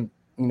 And,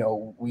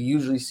 we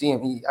usually see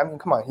him.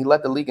 Come on, he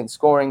led the league in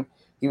scoring.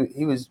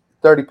 He was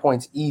 30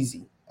 points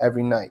easy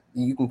every night.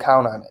 You can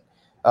count on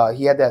it.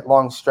 He had that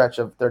long stretch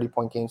of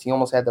 30-point games. He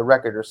almost had the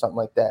record or something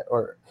like that,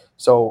 or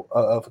so,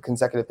 of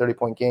consecutive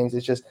 30-point games.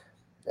 It's just,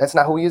 that's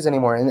not who he is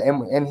anymore.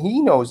 And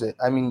he knows it.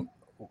 I mean,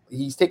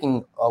 he's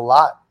taking a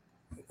lot.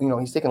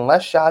 He's taking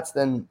less shots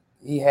than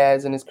he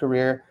has in his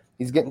career.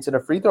 He's getting to the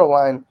free throw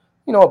line,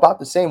 about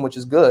the same, which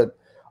is good.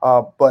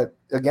 But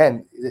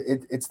again,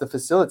 it's the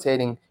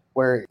facilitating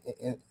where,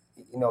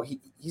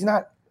 he's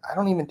not. I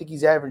don't even think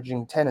he's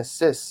averaging 10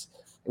 assists,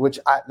 which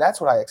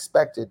that's what I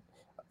expected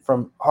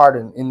from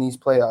Harden in these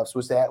playoffs,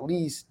 was to at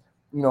least,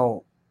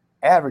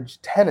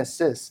 average 10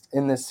 assists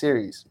in this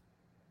series,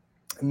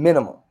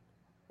 minimum.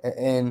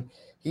 And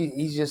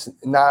he's just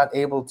not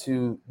able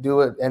to do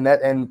it, and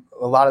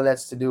a lot of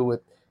that's to do with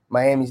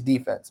Miami's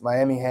defense.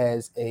 Miami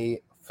has a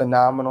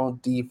phenomenal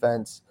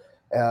defense,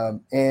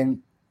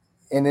 and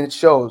it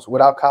shows.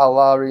 Without Kyle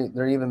Lowry,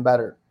 they're even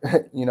better.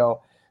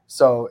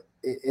 So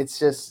it's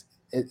just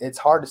it's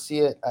hard to see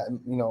it.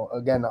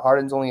 Again,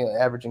 Harden's only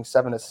averaging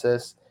 7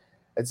 assists.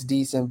 It's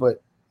decent,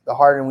 but the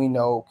Harden we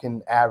know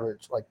can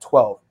average like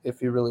 12 if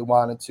he really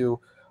wanted to.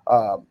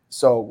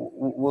 So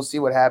we'll see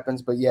what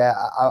happens. But yeah,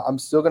 I'm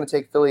still going to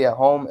take Philly at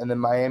home and then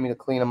Miami to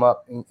clean them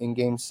up in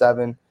Game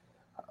 7.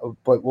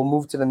 But we'll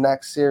move to the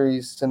next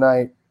series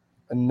tonight.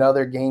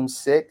 Another Game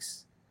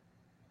 6.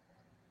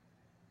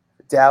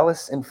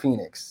 Dallas and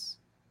Phoenix.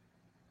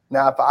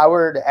 Now, if I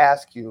were to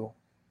ask you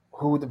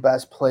who the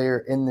best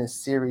player in this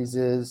series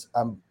is,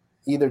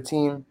 either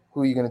team,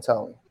 who are you going to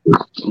tell me?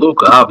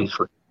 Luka,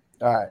 obviously.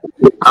 All right.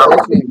 So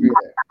at least we agree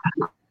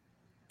there.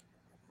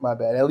 My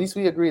bad. At least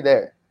we agree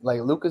there.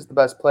 Like, Luka's the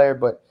best player,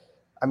 but,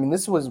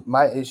 this was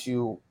my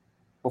issue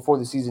before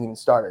the season even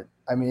started.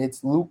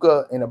 It's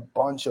Luka and a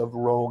bunch of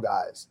role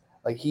guys.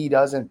 Like, he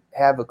doesn't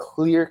have a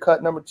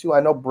clear-cut number 2. I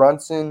know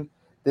Brunson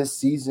this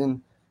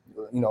season,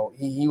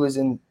 he was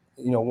in,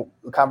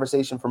 the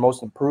conversation for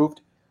most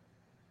improved.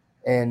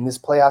 And this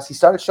playoffs, he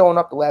started showing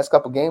up the last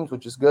couple games,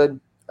 which is good.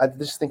 I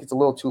just think it's a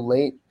little too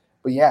late.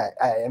 But, yeah,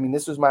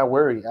 this was my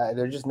worry.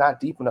 They're just not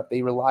deep enough.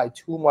 They rely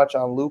too much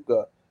on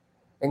Luka.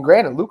 And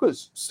granted,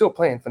 Luka's still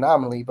playing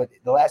phenomenally, but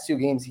the last 2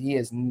 games he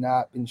has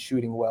not been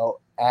shooting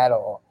well at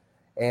all.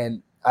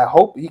 And I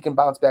hope he can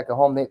bounce back at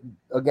home. They're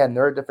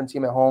a different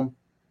team at home.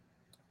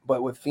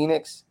 But with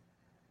Phoenix,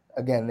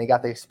 again, they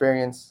got the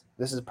experience.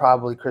 This is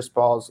probably Chris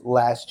Paul's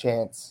last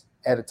chance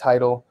at a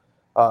title,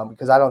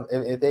 because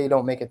if they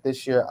don't make it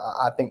this year,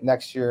 I think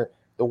next year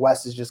the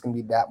West is just going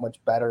to be that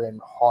much better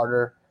and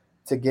harder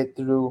to get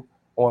through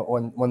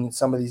when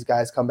some of these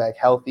guys come back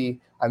healthy.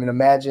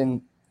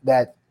 Imagine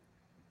that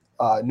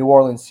New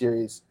Orleans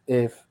series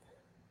if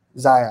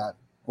Zion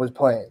was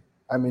playing.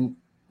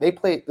 They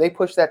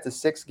pushed that to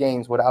 6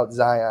 games without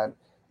Zion,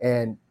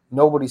 and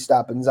nobody's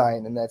stopping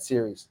Zion in that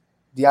series.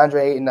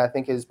 DeAndre Ayton, I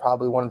think, is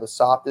probably one of the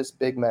softest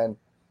big men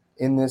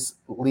in this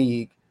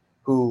league,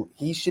 who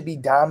he should be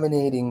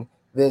dominating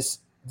this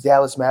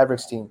Dallas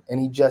Mavericks team, and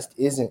he just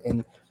isn't.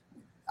 And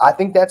I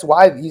think that's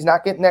why he's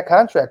not getting that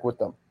contract with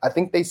them. I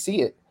think they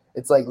see it.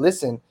 It's like,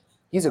 listen,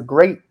 he's a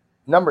great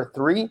number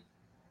 3,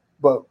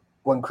 but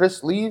when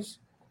Chris leaves,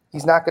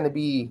 he's not going to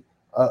be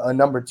a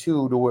number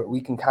 2 to where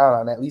we can count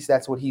on. At least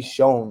that's what he's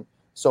shown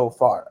so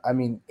far.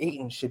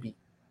 Ayton should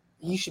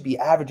be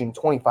averaging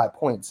 25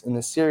 points in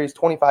the series,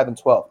 25 and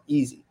 12,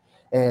 easy.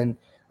 And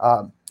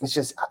it's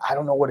just, I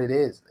don't know what it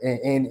is.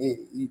 And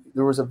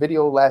there was a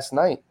video last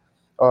night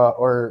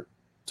or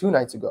 2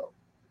 nights ago.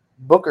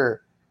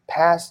 Booker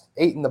passed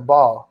Ayton the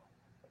ball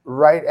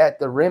right at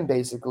the rim,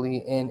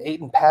 basically, and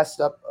Ayton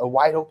passed up a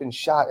wide open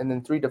shot, and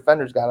then 3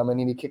 defenders got him, and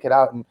he kick it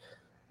out. And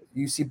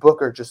you see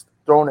Booker just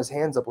throwing his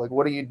hands up like,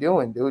 what are you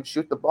doing, dude?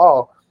 Shoot the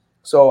ball.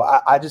 So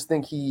I just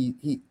think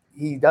he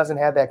doesn't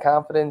have that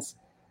confidence,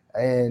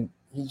 and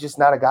he's just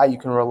not a guy you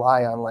can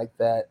rely on like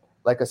that,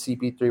 like a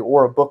CP3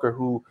 or a Booker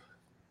who,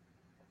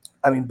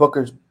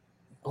 Booker's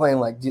playing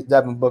like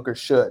Devin Booker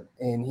should,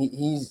 and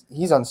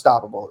he's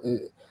unstoppable.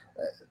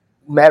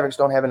 Mavericks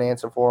don't have an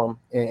answer for him,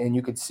 and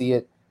you could see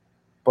it.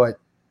 But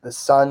the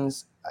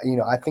Suns,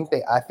 I think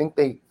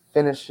they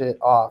finish it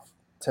off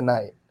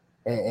tonight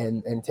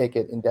and take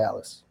it in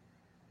Dallas.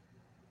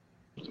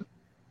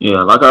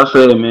 Yeah, like I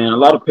said, man, a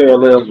lot of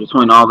parallels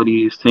between all of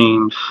these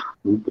teams.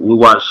 We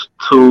watched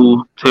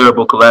 2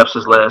 terrible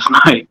collapses last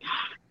night,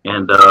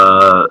 and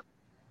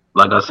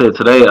like I said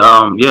today,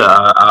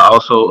 I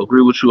also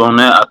agree with you on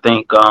that. I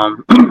think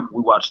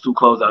we watched 2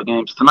 closeout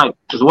games tonight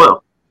as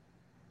well.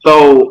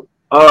 So,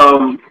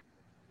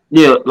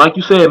 yeah, like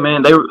you said,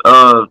 man,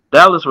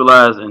 Dallas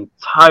relies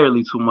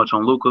entirely too much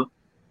on Luka.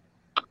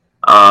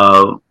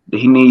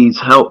 He needs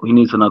help. He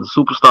needs another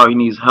superstar. He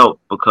needs help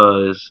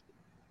because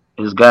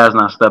his guy's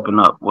not stepping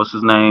up. What's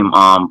his name?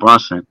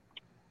 Brunson.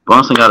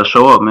 Brunson got to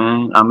show up,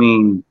 man.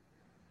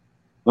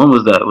 when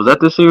was that? Was that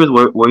this series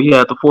where he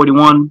had the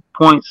 41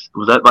 points?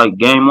 Was that like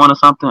game one or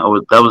something?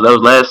 Or that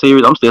was last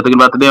series? I'm still thinking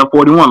about the damn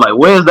 41. Like,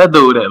 where's that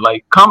dude at?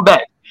 Like, come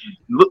back.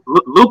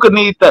 Luca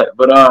needs that.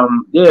 But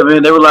yeah,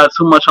 man, they rely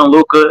too much on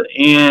Luca,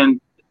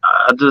 and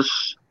I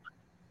just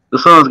the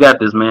Suns got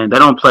this, man. They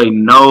don't play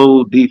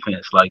no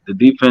defense. Like the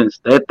defense,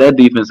 that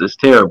defense is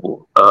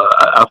terrible.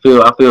 I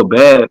feel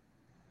bad,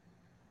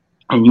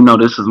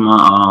 and this is my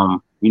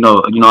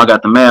I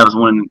got the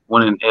Mavs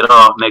winning it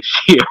all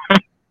next year.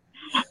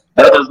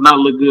 That does not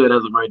look good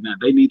as of right now.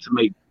 They need to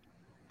make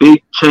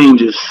big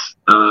changes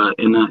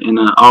in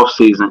the off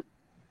season.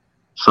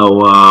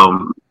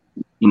 So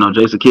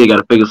Jason Kidd got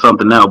to figure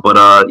something out.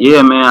 But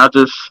yeah, man,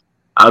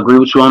 I agree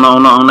with you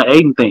on the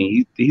Aiden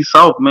thing. He's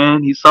soft,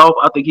 man. He's soft.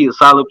 I think he's a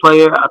solid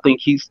player. I think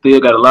he's still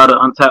got a lot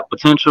of untapped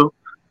potential.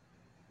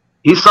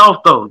 He's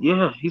soft though.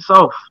 Yeah, he's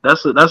soft.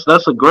 That's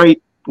a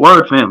great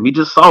word for him. He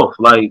just soft.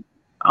 Like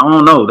I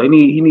don't know.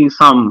 He needs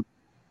something.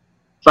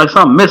 It's like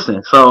something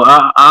missing. So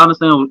I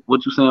understand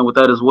what you're saying with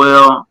that as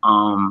well.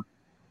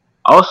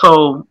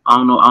 Also, I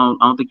don't know. I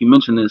don't think you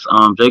mentioned this.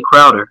 Jay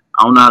Crowder.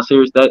 I don't know how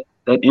serious that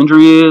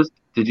injury is.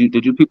 Did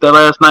you peep that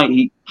last night?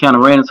 He kind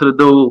of ran into the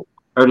dude,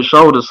 hurt his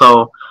shoulder.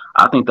 So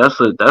I think that's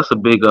a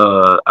big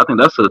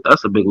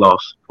that's a big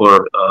loss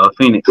for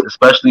Phoenix,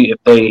 especially if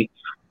they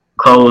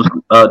close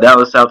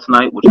Dallas out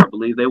tonight, which I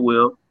believe they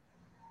will,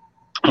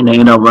 and they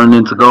end up running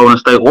into Golden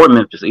State or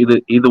Memphis,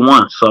 either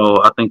one.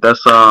 So I think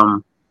that's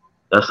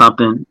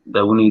something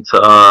that we need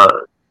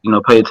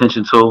to pay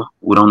attention to.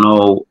 We don't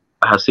know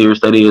how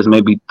serious that is.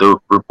 Maybe the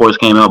reports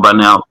came out by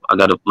now. I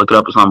got to look it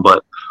up or something.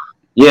 But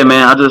yeah,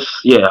 man,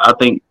 I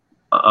think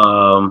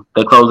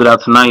they closed it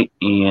out tonight,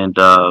 and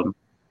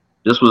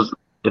this was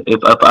if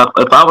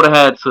I would have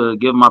had to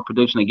give my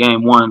prediction of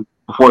game one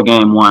before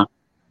game one,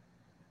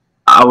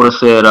 I would have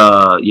said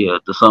yeah,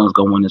 the Suns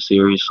gonna win the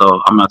series.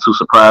 So I'm not too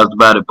surprised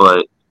about it.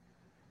 But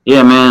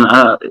yeah, man,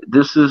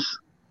 this is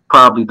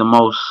probably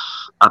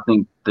I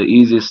think the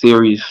easiest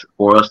series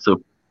for us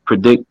to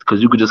predict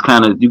because you could just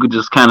kind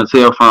of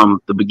tell from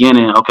the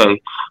beginning.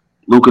 Okay,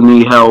 Luka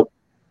need help.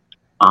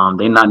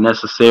 They're not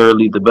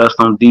necessarily the best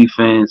on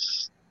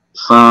defense.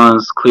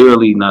 Suns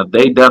clearly now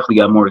they definitely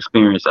got more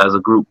experience as a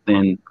group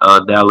than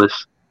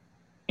Dallas,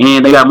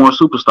 and they got more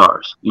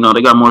superstars.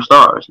 They got more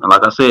stars. And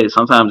like I said,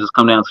 sometimes it's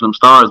come down to them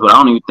stars. But I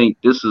don't even think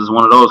this is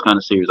one of those kind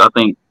of series. I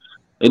think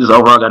they just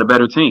overall got a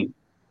better team,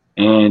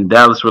 and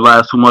Dallas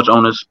relies too much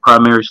on his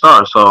primary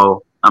star.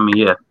 So I mean,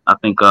 yeah, I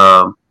think with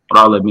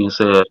all that being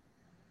said,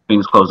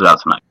 Phoenix closed it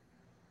out tonight.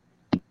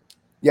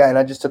 Yeah, and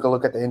I just took a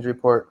look at the injury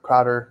report.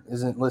 Crowder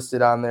isn't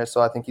listed on there, so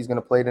I think he's going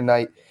to play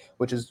tonight,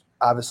 which is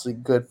obviously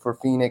good for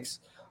Phoenix.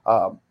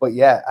 But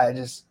yeah,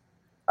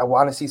 I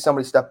want to see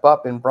somebody step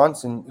up. And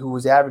Brunson, who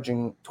was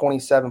averaging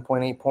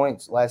 27.8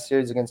 points last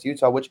series against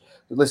Utah, which,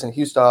 listen,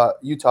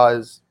 Utah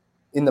is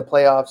in the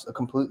playoffs, a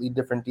completely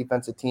different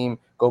defensive team.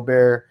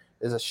 Gobert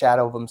is a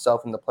shadow of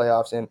himself in the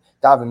playoffs, and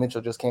Donovan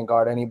Mitchell just can't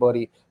guard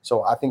anybody.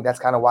 So I think that's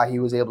kind of why he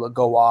was able to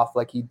go off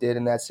like he did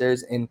in that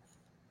series. And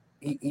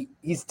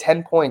he's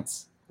 10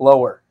 points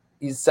lower.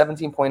 He's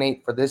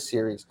 17.8 for this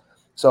series.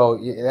 So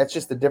that's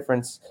just the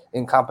difference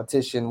in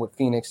competition with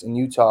Phoenix and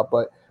Utah.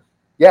 But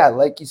yeah,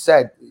 like you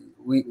said,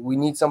 we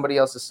need somebody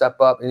else to step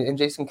up. And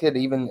Jason Kidd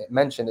even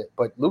mentioned it.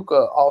 But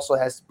Luka also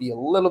has to be a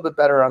little bit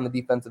better on the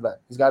defensive end.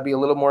 He's got to be a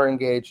little more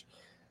engaged.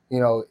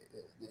 It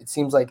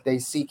seems like they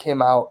seek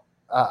him out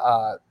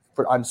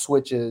on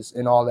switches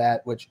and all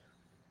that, which,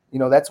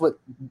 that's what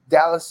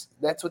Dallas,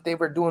 that's what they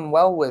were doing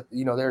well with.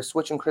 They're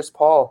switching Chris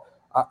Paul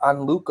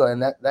on Luka,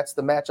 and that's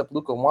the matchup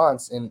Luka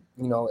wants. And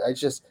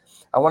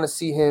I want to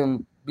see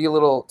him be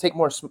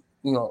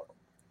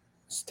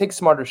take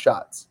smarter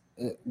shots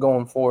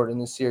going forward in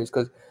this series,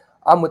 because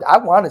I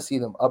want to see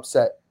them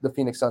upset the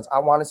Phoenix Suns. I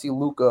want to see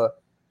Luka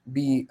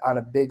be on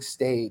a big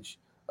stage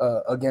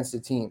against the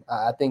team.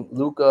 I think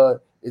Luka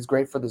is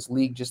great for this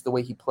league, just the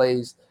way he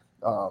plays,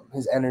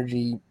 his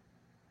energy.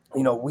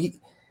 The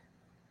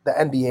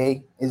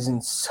NBA is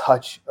in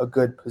such a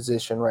good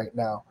position right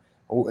now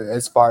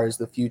as far as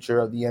the future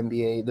of the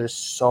NBA. There's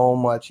so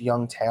much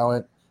young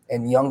talent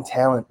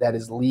that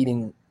is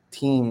leading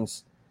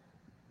teams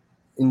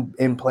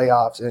in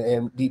playoffs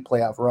and deep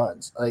playoff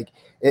runs. Like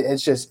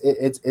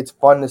it's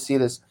fun to see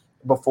this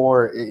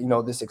before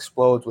this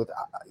explodes with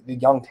the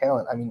young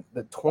talent. I mean,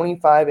 the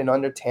 25 and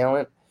under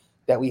talent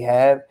that we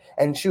have,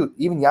 and shoot,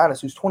 even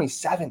Giannis, who's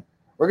 27,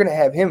 we're gonna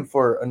have him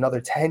for another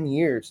 10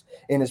 years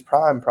in his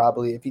prime,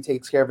 probably, if he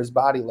takes care of his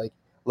body like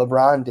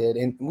LeBron did,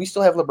 and we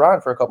still have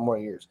LeBron for a couple more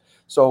years.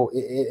 So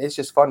it's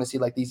just fun to see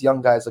like these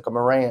young guys like a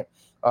Morant,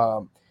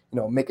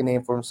 make a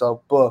name for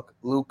himself. Book,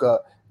 Luka,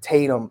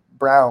 Tatum,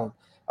 Brown,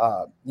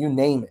 you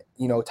name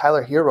it.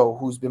 Tyler Hero,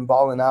 who's been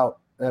balling out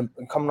and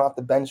coming off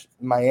the bench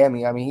in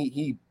Miami. I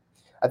mean,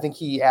 I think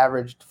he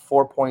averaged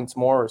 4 points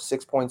more or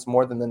 6 points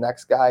more than the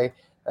next guy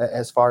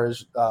as far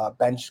as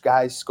bench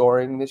guys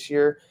scoring this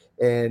year.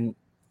 And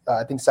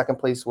I think second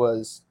place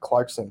was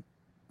Clarkson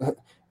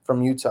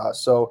from Utah.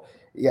 So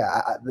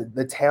yeah,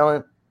 the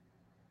talent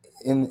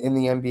in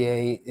the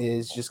NBA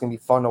is just going to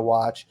be fun to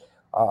watch.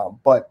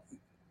 But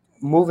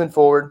moving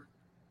forward,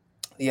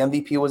 the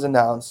MVP was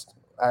announced.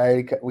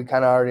 We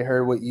kind of already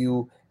heard what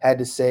you had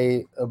to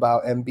say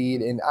about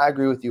Embiid, and I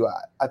agree with you.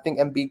 I think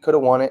Embiid could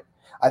have won it.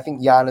 I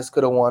think Giannis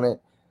could have won it.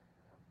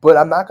 But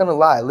I'm not going to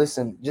lie.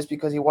 Listen, just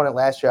because he won it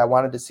last year, I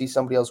wanted to see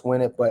somebody else win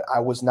it, but I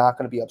was not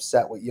going to be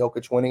upset with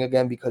Jokic winning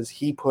again because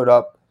he put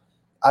up,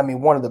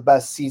 one of the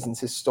best seasons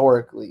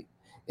historically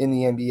in the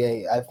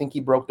NBA. I think he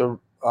broke the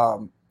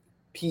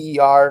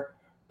PER,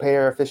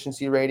 player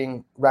efficiency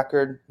rating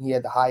record. He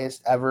had the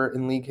highest ever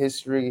in league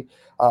history.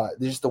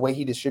 Just the way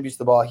he distributes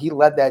the ball. He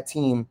led that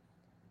team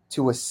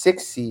to a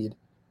 6 seed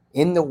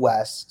in the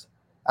West.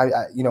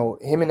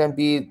 Him and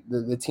Embiid,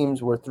 the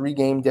teams were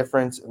 3-game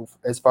difference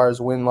as far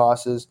as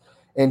win-losses,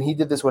 and he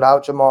did this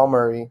without Jamal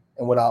Murray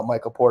and without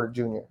Michael Porter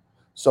Jr.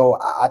 So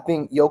I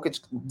think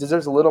Jokic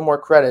deserves a little more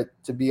credit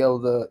to be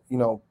able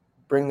to,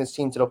 bring this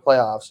team to the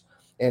playoffs.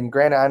 And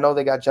granted, I know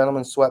they got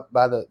gentlemen swept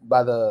by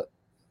the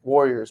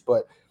Warriors,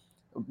 but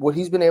what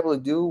he's been able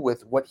to do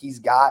with what he's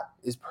got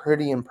is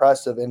pretty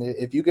impressive. And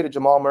if you get a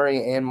Jamal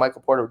Murray and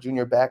Michael Porter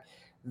Jr. back,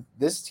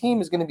 this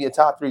team is going to be a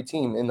top 3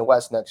 team in the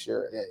West next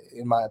year,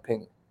 in my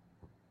opinion.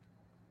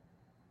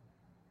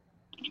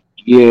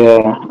 Yeah,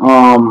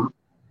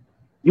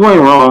 you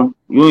ain't wrong.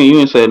 You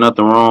ain't said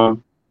nothing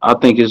wrong. I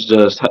think it's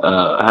just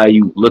how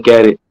you look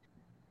at it.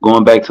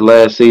 Going back to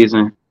last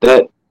season,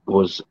 that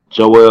was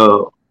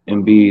Joel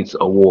Embiid's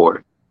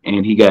award,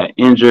 and he got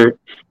injured,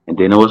 and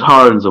then it was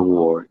Harden's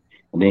award,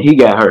 and then he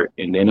got hurt,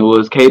 and then it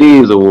was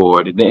KD's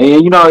award, and then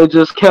it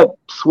just kept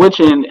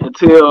switching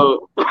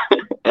until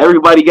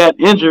everybody got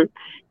injured,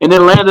 and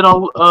then landed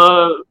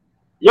on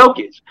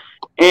Jokic,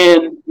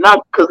 and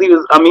not because he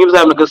was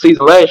having a good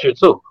season last year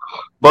too,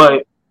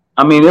 but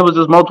it was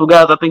just multiple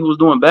guys I think who was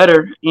doing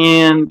better,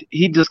 and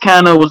he just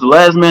kind of was the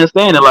last man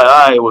standing. Like,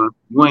 all right, well,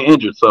 you ain't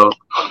injured, so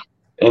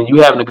and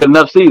you having a good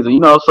enough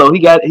season, So he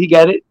got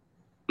it.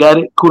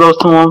 Kudos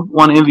to him.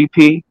 Won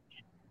MVP,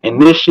 and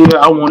this year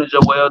I wanted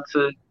Joel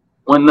to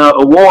win the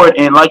award.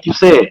 And like you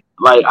said,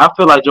 like I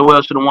feel like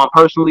Joel should have won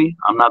personally.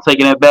 I'm not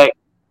taking that back,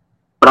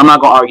 but I'm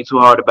not gonna argue too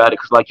hard about it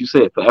because, like you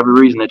said, for every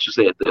reason that you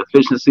said, the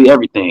efficiency,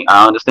 everything.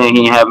 I understand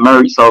he didn't have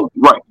Murray, so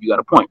right, you got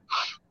a point.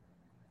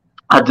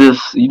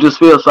 You just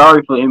feel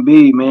sorry for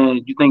Embiid,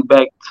 man. You think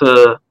back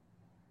to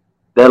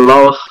that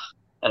loss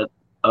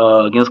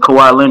against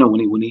Kawhi Leonard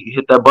when he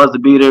hit that buzzer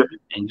beater,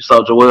 and you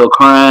saw Joel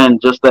crying,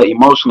 just that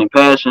emotion and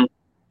passion.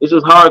 It's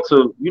just hard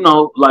to,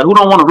 like who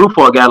don't want to root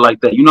for a guy like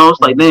that? It's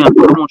like, damn, I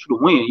want you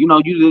to win.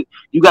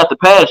 You got the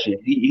passion.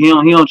 He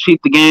don't cheat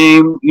the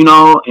game,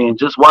 and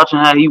just watching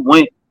how he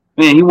went,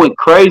 man, he went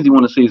crazy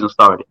when the season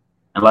started.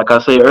 And like I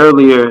said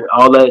earlier,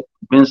 all that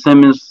Ben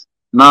Simmons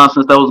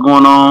nonsense that was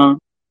going on,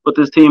 put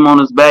this team on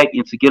his back,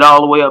 and to get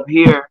all the way up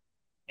here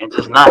and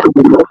just not help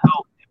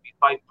and be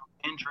fighting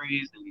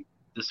injuries and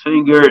his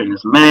finger and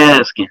his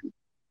mask, and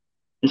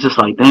it's just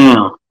like,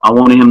 damn, I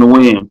wanted him to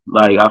win.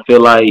 Like, I feel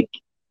like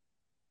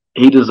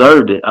he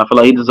deserved it.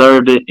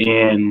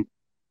 And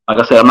like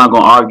I said, I'm not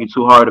gonna argue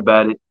too hard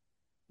about it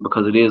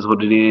because it is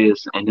what it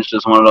is, and it's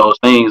just one of those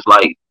things.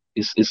 Like,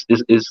 it's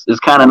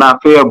kind of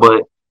not fair,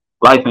 but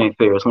life ain't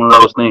fair. It's one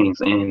of those things,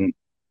 and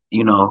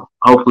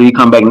hopefully he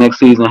come back next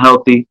season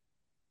healthy.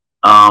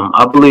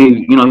 I believe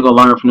he's gonna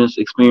learn from this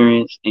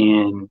experience,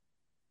 and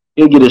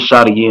he'll get a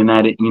shot again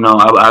at it.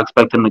 I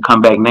expect him to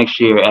come back next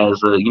year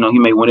as he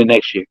may win it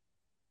next year.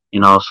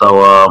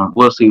 So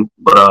we'll see.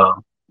 But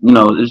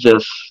it's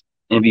just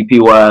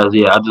MVP wise,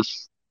 yeah. I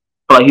just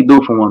feel like he's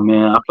due for one,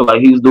 man. I feel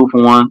like he's due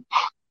for one.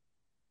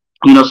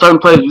 Certain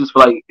players you just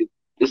feel like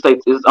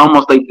it's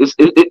almost like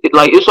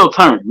like it's your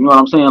turn. You know what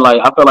I'm saying?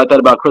 Like, I felt like that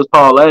about Chris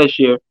Paul last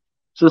year.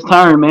 It's his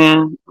turn,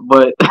 man.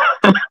 But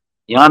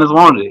Giannis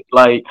wanted it.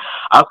 Like,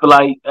 I feel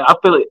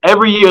like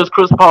every year is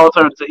Chris Paul's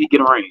turn until he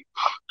get a ring.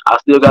 I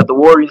still got the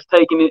Warriors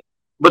taking it.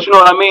 But you know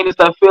what I mean? It's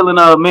that feeling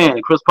of, man,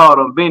 Chris Paul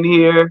done been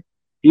here.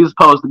 He was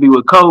supposed to be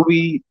with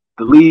Kobe.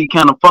 The league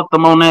kind of fucked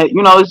him on that.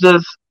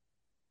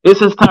 It's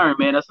his turn,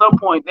 man. At some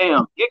point,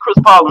 damn, get Chris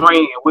Paul a ring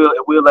and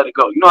we'll let it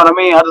go. You know what I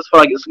mean? I just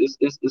feel like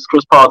it's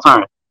Chris Paul's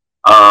turn.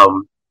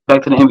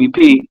 Back to the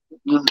MVP.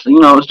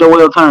 It's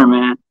Joel's turn,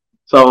 man.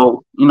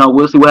 So,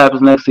 we'll see what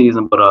happens next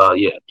season. But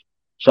yeah.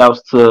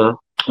 Shouts to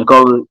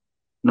Nikola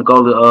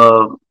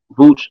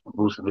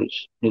Vucevic,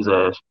 his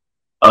ass.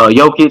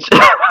 Jokic.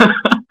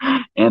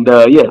 And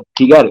yeah,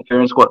 he got it, fair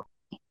and square.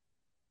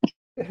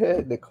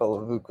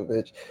 Nikola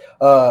Vucevic.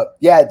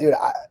 Yeah, dude,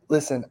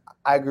 listen,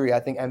 I agree. I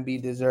think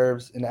Embiid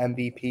deserves an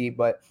MVP,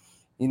 but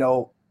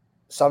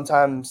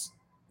sometimes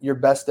your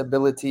best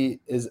ability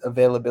is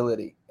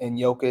availability, and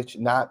Jokic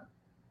not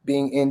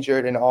being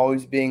injured and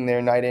always being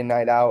there night in,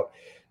 night out,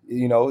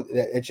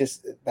 it's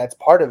just, that's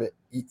part of it.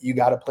 You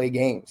got to play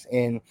games.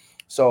 And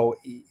so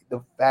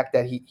the fact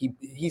that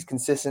he's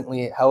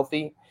consistently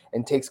healthy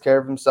and takes care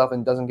of himself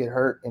and doesn't get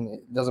hurt and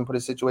doesn't put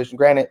his situation,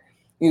 granted,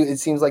 it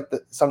seems like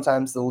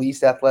sometimes the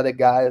least athletic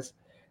guys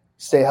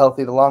stay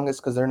healthy the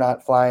longest because they're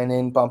not flying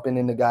in, bumping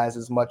into guys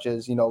as much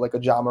as, like a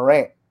Ja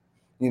Morant,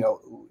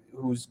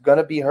 who's going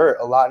to be hurt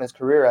a lot in his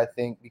career, I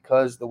think,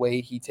 because the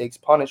way he takes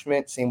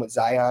punishment. Same with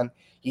Zion.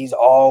 He's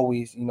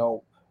always,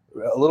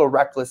 a little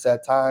reckless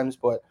at times,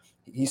 but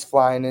he's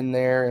flying in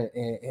there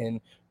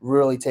and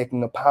really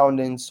taking a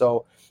pounding.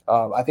 So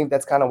I think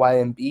that's kind of why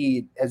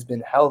Embiid has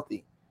been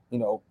healthy,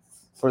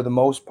 for the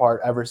most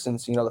part, ever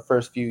since, the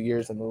first few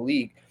years in the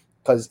league,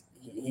 because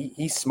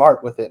he's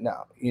smart with it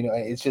now.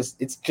 It's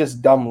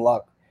just dumb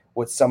luck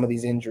with some of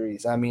these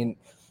injuries. I mean,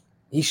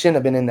 he shouldn't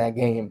have been in that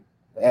game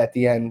at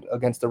the end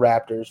against the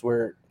Raptors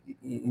where,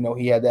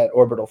 he had that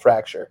orbital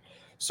fracture.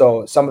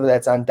 So some of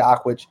that's on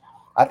Doc, which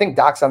I think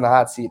Doc's on the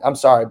hot seat. I'm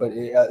sorry, but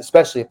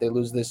especially if they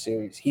lose this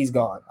series, he's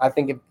gone. I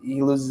think if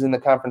he loses in the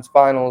conference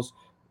finals,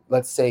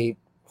 let's say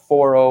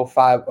 4-0,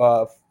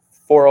 4-0,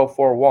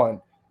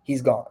 4-1,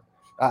 he's gone.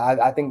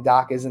 I think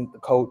Doc isn't the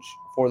coach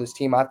for this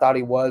team. I thought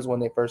he was when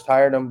they first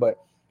hired him, but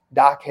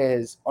Doc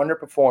has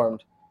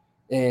underperformed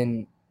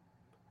in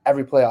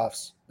every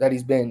playoffs that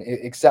he's been,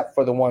 except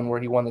for the one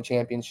where he won the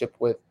championship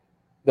with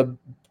the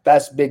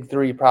best big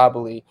three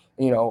probably,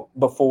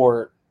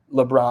 before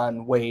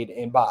LeBron, Wade,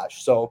 and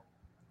Bosh. So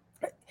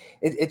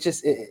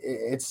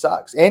it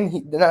sucks.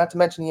 And not to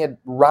mention he had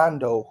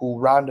Rondo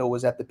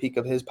was at the peak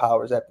of his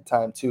powers at the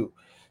time too.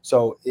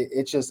 So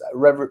it's just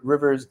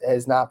Rivers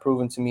has not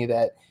proven to me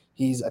that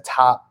he's a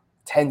top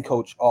 10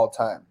 coach all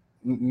time.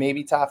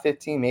 Maybe top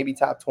 15, maybe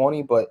top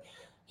 20, but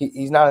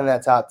he's not in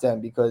that top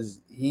 10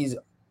 because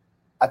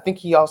I think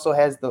he also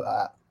has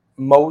the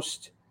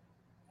most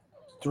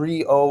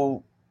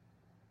 3-1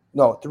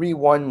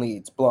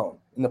 leads blown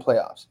in the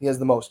playoffs. He has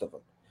the most of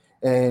them.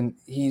 And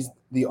he's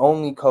the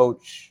only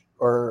coach,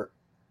 there's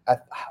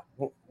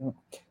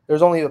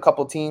only a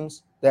couple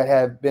teams that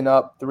have been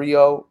up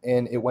 3-0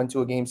 and it went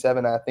to a game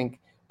 7. I think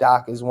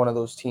Doc is one of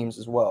those teams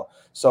as well.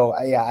 So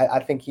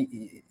I think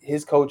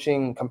his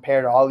coaching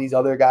compared to all these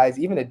other guys,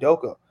 even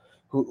Udoka,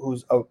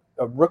 who's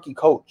a rookie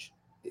coach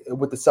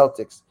with the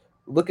Celtics,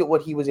 look at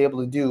what he was able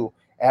to do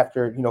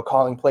after,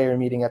 calling player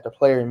meeting after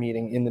player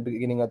meeting in the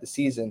beginning of the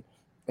season.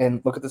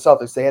 And look at the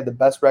Celtics. They had the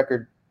best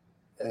record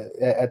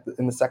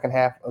in the second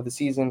half of the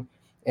season,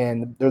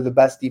 and they're the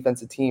best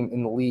defensive team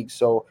in the league.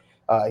 So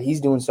he's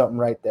doing something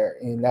right there,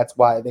 and that's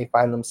why they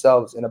find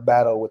themselves in a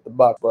battle with the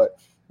Bucks. But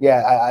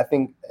yeah, I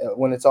think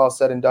when it's all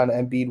said and done,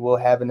 Embiid will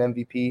have an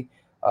MVP,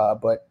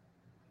 but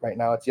right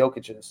now it's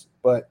Jokic's.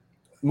 But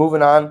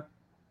moving on,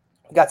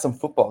 we got some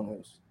football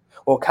news.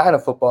 Well, kind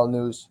of football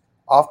news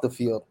off the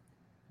field.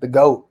 The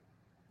GOAT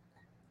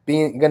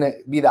going to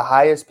be the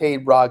highest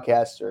paid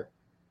broadcaster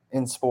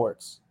in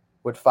sports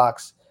with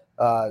Fox.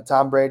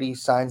 Tom Brady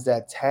signs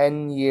that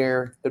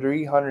 10-year,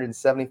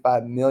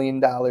 $375 million.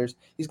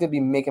 He's going to be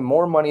making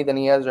more money than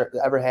he has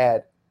ever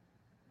had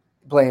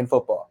playing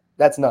football.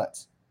 That's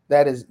nuts.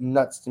 That is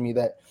nuts to me.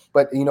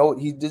 But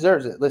he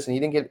deserves it. Listen, he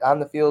didn't get on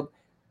the field.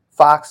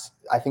 Fox,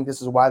 I think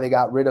this is why they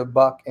got rid of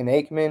Buck and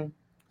Aikman,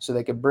 so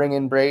they could bring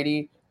in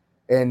Brady.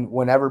 And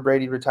whenever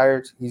Brady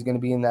retires, he's going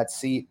to be in that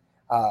seat.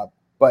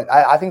 But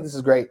I think this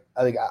is great.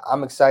 I think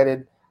I'm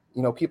excited.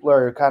 People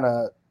are kind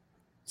of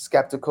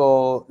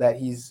skeptical that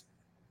he's,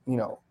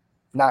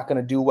 not going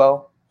to do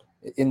well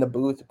in the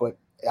booth. But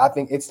I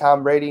think it's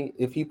Tom Brady.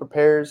 If he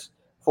prepares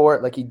for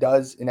it like he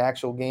does in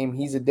actual game,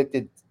 he's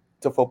addicted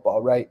to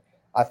football, right?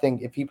 I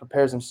think if he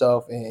prepares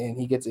himself and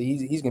he gets it,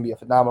 he's going to be a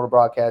phenomenal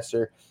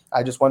broadcaster.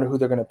 I just wonder who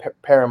they're going to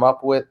pair him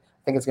up with.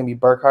 I think it's going to be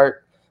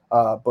Burkhardt.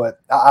 But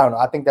I don't know.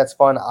 I think that's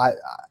fun.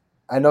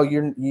 I know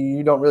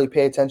you don't really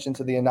pay attention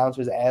to the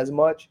announcers as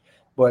much,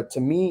 but to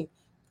me,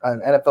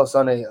 on NFL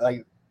Sunday,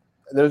 like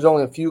there's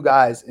only a few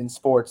guys in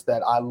sports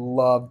that I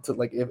love to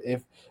like.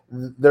 If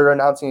they're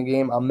announcing a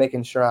game, I'm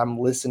making sure I'm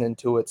listening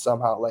to it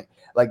somehow. Like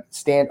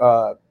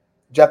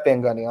Jeff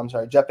Van Gundy. I'm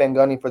sorry, Jeff Van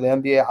Gundy for the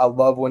NBA. I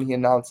love when he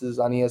announces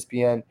on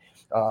ESPN.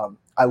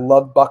 I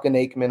love Buck and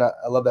Aikman.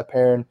 I love that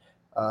pairing.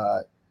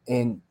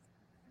 And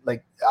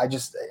like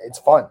it's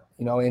fun,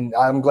 and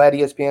I'm glad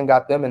ESPN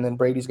got them, and then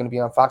Brady's going to be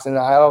on Fox. And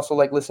I also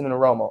like listening to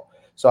Romo.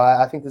 So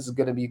I think this is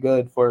going to be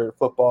good for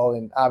football,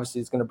 and obviously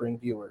it's going to bring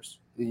viewers.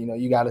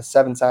 You got a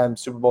 7-time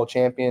Super Bowl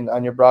champion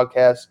on your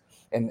broadcast,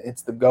 and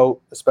it's the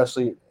GOAT,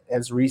 especially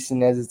as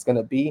recent as it's going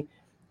to be.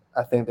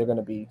 I think they're going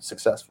to be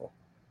successful.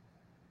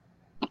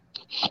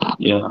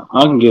 Yeah,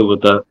 I can get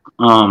with that.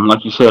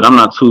 Like you said, I'm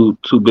not too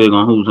big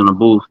on who's in the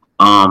booth.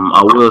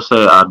 I will say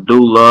I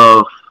do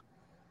love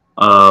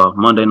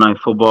Monday Night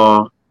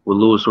Football with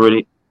Louis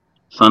Riddick.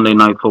 Sunday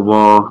Night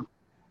Football.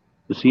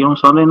 Is he on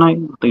Sunday night?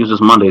 I think it's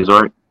just Mondays,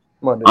 right?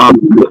 Monday. I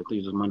think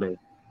it's just Monday.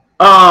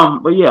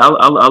 But yeah,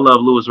 I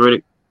love Louis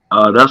Riddick.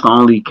 That's the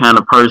only kind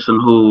of person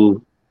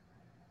who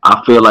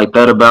I feel like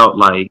that about.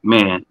 Like,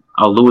 man,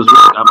 Louis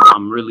Riddick,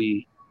 I'm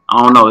really,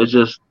 I don't know. It's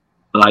just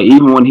like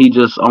even when he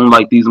just on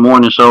like these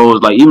morning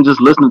shows, like even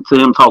just listening to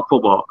him talk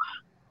football.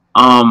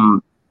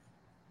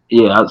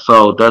 Yeah,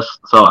 so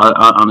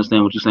I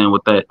understand what you're saying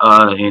with that.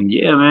 And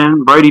yeah,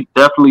 man, Brady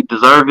definitely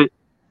deserve it.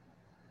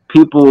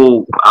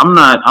 People,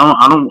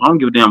 I don't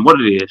give a damn what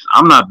it is.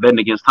 I'm not betting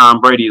against Tom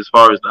Brady as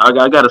far as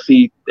I got to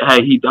see.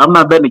 Hey, I'm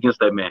not betting against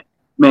that man.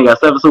 Man got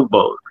 7 Super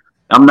Bowls.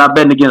 I'm not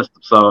betting against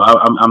him. So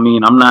I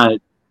mean, I'm not.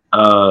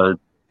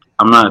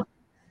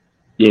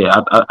 Yeah,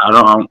 I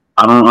don't.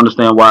 I don't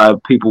understand why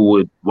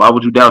why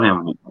would you doubt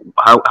him?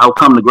 How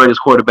come the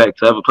greatest quarterback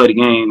to ever play the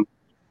game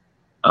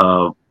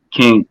uh,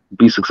 can't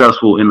be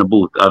successful in the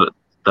booth?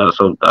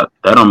 That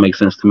don't make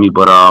sense to me.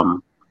 But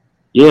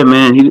yeah,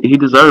 man, he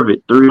deserved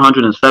it.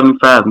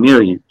 375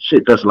 million.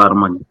 Shit, that's a lot of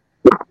money.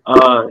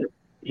 Uh,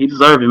 he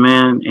deserved it,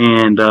 man.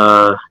 And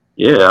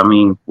yeah, I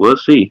mean, we'll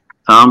see.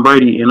 Tom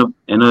Brady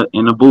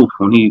in a booth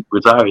when he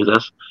retires.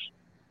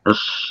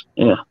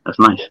 That's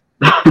nice.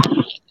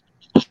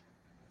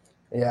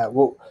 Yeah,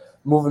 well,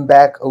 moving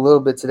back a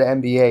little bit to the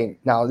NBA.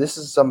 Now, this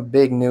is some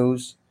big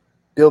news.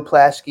 Bill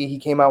Plaschke, he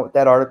came out with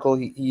that article.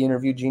 He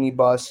interviewed Jeannie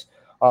Buss,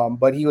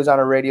 but he was on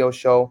a radio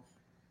show,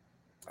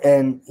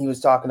 and he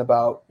was talking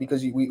about,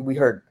 because we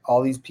heard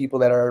all these people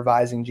that are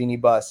advising Jeannie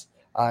Buss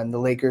on the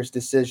Lakers'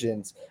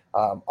 decisions,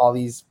 all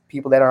these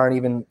people that aren't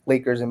even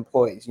Lakers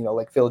employees,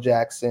 like Phil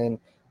Jackson,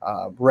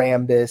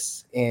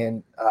 Rambis,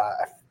 and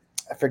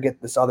I forget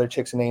this other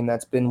chick's name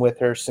that's been with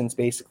her since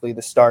basically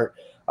the start.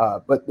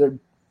 But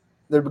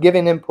they're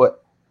giving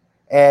input.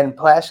 And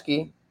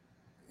Plaschke,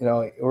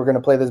 we're going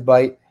to play this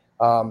bite,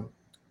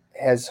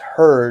 has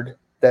heard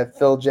that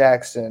Phil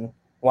Jackson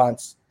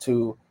wants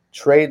to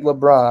trade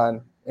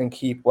LeBron and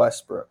keep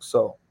Westbrook.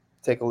 So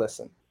take a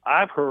listen.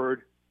 I've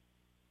heard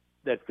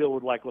that Phil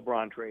would like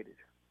LeBron traded.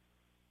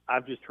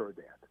 I've just heard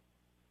that.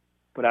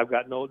 But I've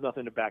got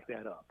nothing to back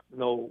that up.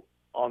 No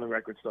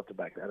on-the-record stuff to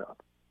back that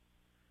up.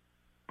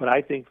 But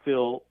I think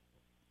Phil,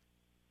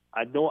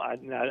 I do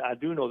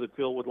know that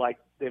Phil would like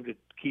them to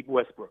keep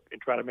Westbrook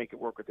and try to make it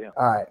work with him.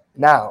 All right.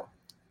 Now,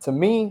 to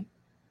me,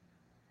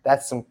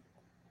 that's some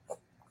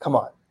 – come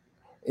on.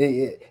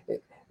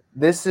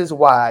 This is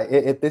why,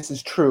 if this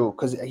is true,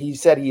 because he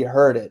said he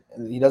heard it.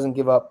 He doesn't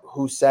give up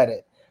who said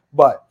it.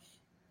 But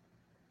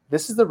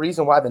this is the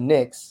reason why the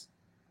Knicks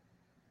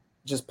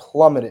just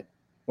plummeted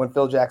when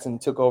Phil Jackson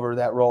took over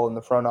that role in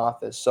the front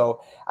office.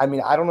 So, I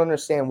mean, I don't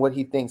understand what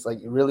he thinks. Like,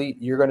 really,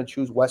 you're going to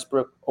choose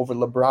Westbrook over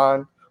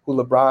LeBron, who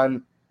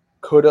LeBron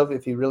could have,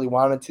 if he really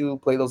wanted to,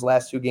 play those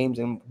last two games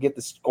and get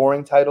the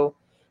scoring title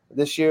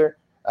this year.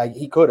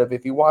 He could have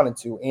if he wanted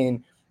to.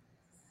 And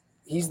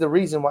he's the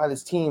reason why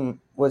this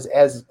team was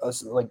they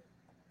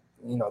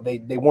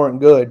weren't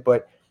good,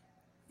 but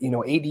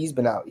AD's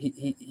been out.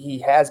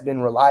 He has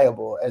been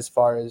reliable as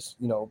far as,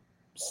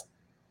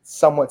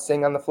 somewhat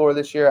staying on the floor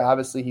this year.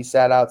 Obviously, he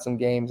sat out some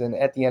games, and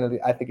at the end of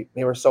it, I think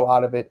they were so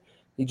out of it,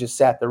 he just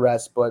sat the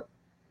rest. But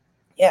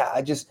yeah,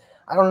 I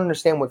don't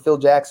understand what Phil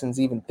Jackson's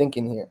even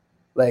thinking here.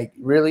 Like,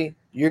 really,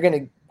 you're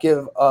gonna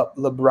give up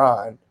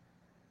LeBron,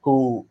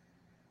 who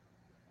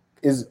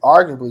is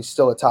arguably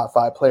still a top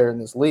 5 player in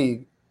this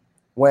league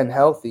when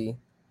healthy,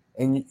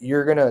 and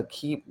you're going to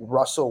keep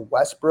Russell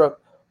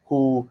Westbrook,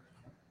 who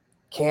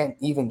can't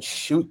even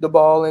shoot the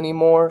ball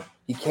anymore.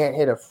 He can't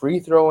hit a free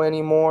throw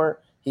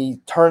anymore.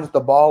 He turns the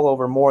ball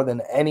over more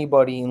than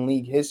anybody in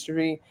league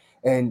history,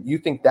 and you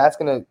think that's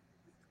going to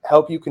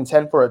help you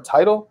contend for a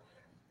title?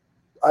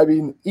 I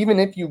mean, even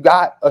if you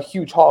got a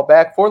huge haul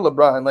back for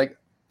LeBron, like,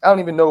 I don't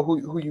even know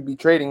who you'd be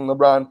trading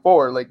LeBron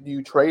for. Like, do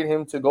you trade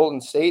him to Golden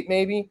State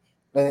maybe?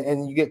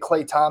 And you get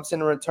Klay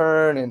Thompson in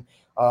return and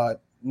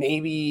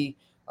maybe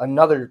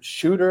another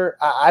shooter.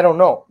 I don't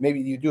know.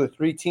 Maybe you do a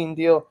 3-team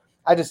deal.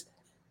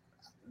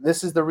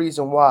 This is the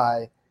reason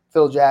why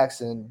Phil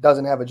Jackson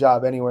doesn't have a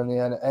job anywhere in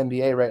the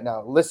NBA right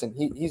now. Listen,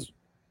 he's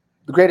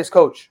the greatest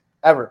coach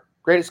ever.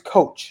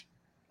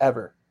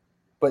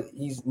 But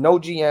he's no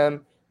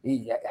GM.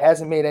 He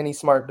hasn't made any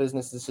smart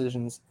business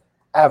decisions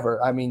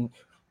ever. I mean,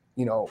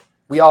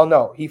 we all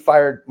know he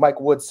fired Mike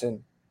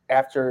Woodson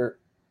after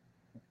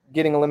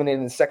getting eliminated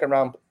in the second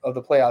round of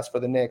the playoffs for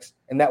the Knicks,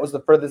 and that was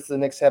the furthest the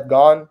Knicks have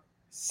gone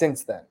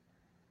since then.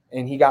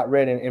 And he got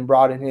rid and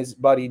brought in his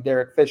buddy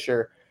Derek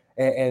Fisher,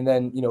 and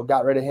then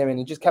got rid of him, and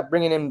he just kept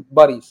bringing in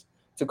buddies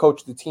to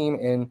coach the team.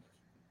 And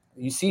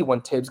you see,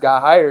 when Tibbs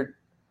got hired,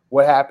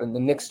 what happened? The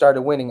Knicks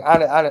started winning.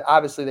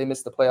 Obviously, they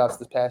missed the playoffs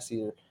this past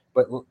year,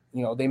 but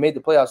they made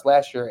the playoffs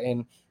last year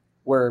and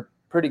were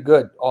pretty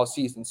good all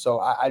season. So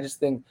I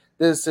just think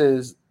this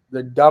is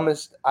the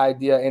dumbest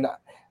idea, and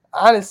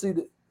honestly,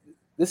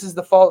 this is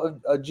the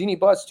fault of Jeannie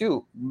Buss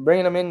too,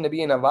 bringing him in to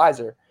be an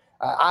advisor.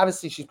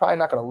 Obviously, she's probably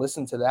not going to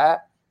listen to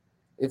that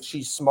if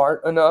she's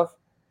smart enough.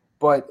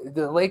 But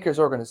the Lakers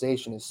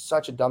organization is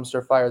such a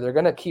dumpster fire. They're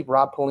going to keep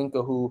Rob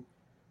Pelinka, who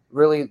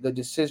really the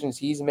decisions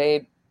he's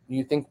made.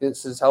 You think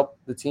this has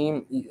helped the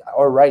team?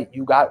 All right,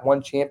 you got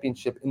one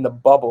championship in the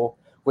bubble,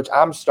 which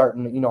I'm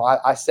starting.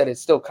 I said it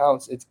still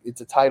counts.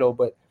 It's a title,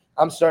 but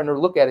I'm starting to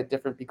look at it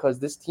different because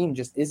this team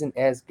just isn't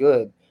as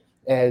good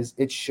as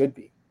it should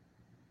be.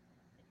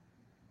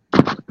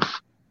 You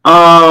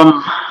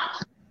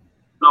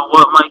know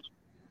what, Mike?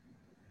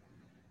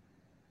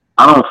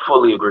 I don't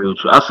fully agree with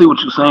you. I see what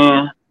you're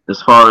saying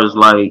as far as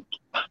like,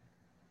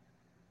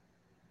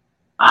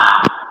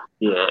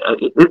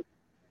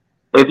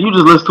 if you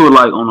just listen to it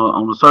like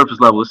on the surface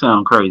level, it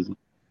sounds crazy.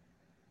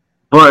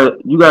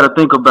 But you got to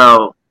think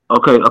about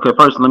okay.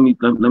 First, let me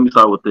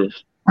start with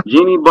this.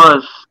 Jeannie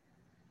Buss,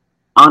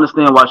 I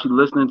understand why she's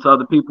listening to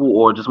other people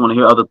or just want to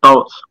hear other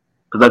thoughts.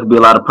 because that could be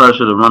a lot of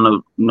pressure to run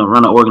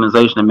an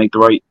organization and make the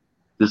right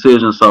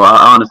decision. So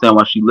I understand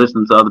why she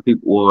listens to other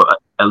people, or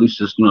at least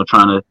just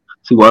trying to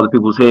see what other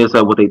people's heads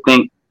at, what they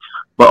think.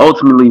 But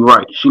ultimately,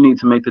 right, she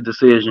needs to make the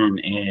decision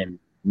and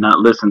not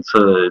listen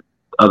to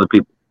other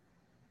people.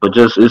 But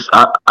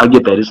I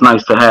get that. It's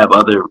nice to have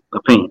other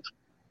opinions.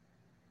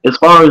 As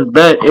far as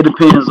that, it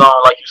depends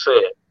on, like you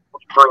said,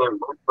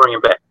 bring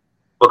it back.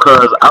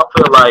 Because I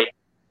feel like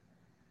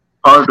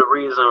part of the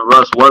reason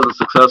Russ wasn't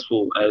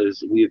successful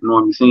as we've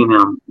normally seen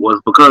him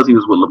was because he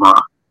was with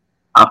LeBron.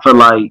 I feel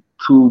like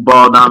two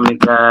ball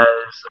dominant guys,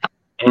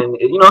 and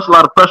it's a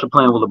lot of pressure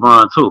playing with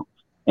LeBron too.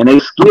 And they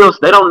skills,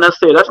 they don't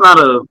necessarily. That's not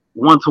a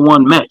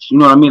 1-to-1 match. You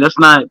know what I mean? That's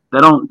not. They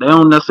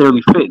don't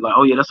necessarily fit. Like,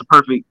 oh yeah, that's a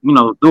perfect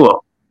duo.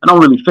 They don't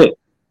really fit.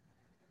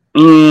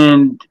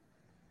 And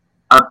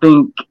I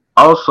think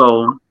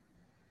also,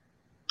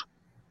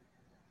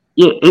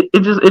 yeah,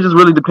 it just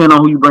really depends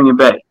on who you bring it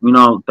back.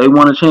 They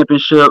won a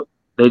championship.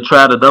 They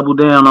tried to double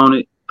down on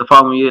it the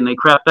following year, and they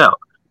crapped out.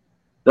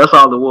 That's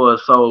all it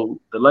was. So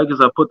the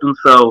Lakers have put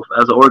themselves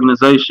as an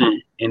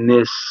organization in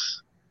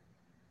this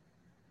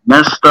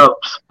messed up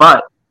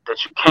spot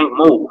that you can't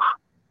move.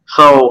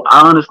 So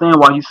I understand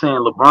why he's saying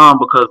LeBron,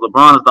 because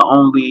LeBron is the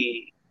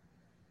only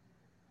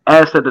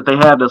asset that they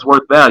have that's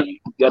worth value.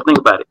 You got to think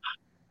about it.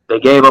 They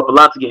gave up a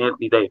lot to get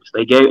Anthony Davis.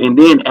 And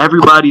then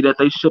everybody that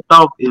they shipped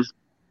off is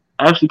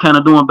actually kind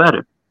of doing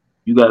better.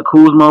 You got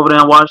Kuzma over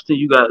there in Washington.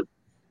 You got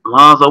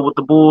Lonzo with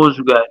the Bulls.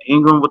 You got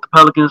Ingram with the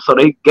Pelicans. So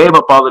they gave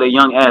up all of their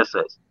young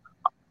assets.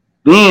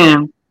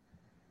 Then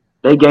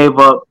they gave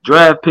up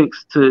draft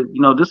picks to,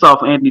 this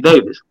off of Anthony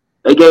Davis.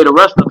 They gave the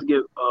rest up to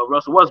get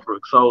Russell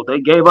Westbrook. So they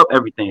gave up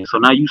everything. So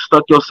now you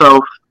stuck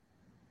yourself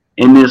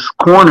in this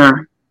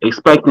corner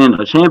expecting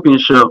a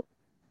championship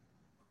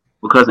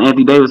because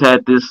Anthony Davis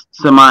had this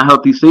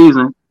semi-healthy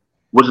season,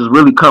 which is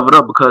really covered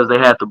up because they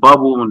had the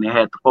bubble and they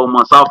had the 4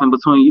 months off in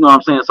between. You know what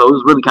I'm saying? So it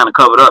was really kind of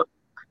covered up.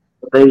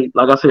 But they,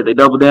 like I said, they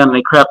doubled down and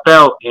they crapped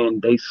out and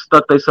they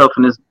stuck themselves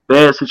in this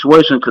bad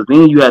situation because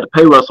then you had to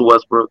pay Russell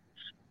Westbrook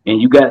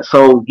and you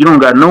don't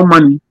got no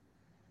money,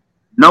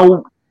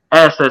 no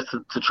assets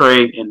to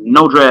trade, and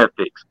no draft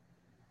picks.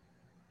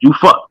 You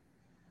fuck.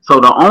 So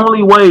the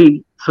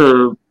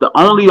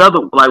only other,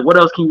 like, what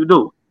else can you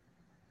do?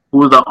 Who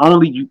was the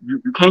only, you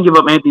can't give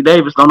up Anthony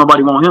Davis. Don't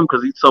nobody want him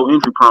because he's so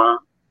injury prone.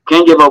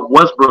 Can't give up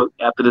Westbrook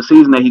after the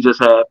season that he just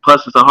had.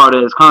 Plus, it's a hard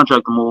ass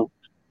contract to move.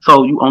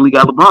 So you only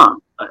got LeBron,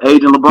 an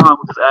aging LeBron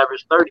with his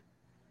average 30.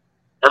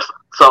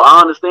 So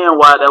I understand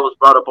why that was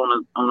brought up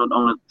on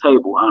the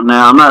table.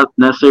 Now I'm not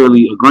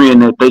necessarily agreeing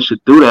that they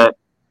should do that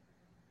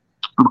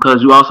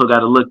because you also got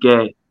to look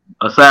at,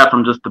 aside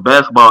from just the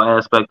basketball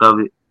aspect of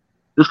it,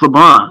 this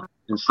LeBron,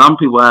 and some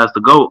people ask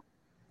the GOAT.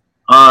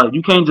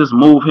 You can't just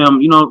move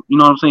him. You know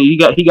what I'm saying. He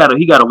got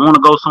to want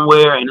to go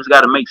somewhere, and it's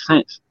got to make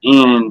sense.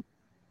 And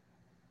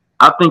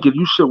I think if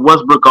you ship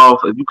Westbrook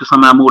off, if you could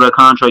somehow move that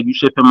contract, you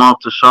ship him off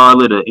to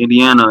Charlotte or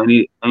Indiana,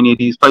 any of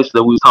these places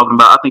that we was talking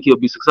about, I think he'll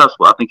be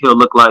successful. I think he'll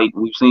look like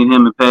we've seen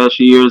him in past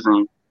years,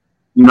 and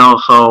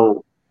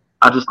so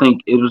I just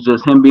think it was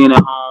just him being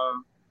at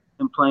home,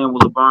 him playing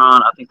with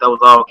LeBron. I think that was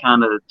all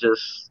kind of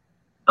just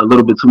a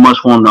little bit too much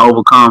for him to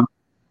overcome.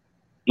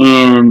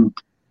 And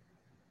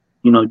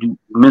you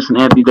missing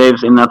Anthony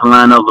Davis in that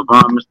lineup.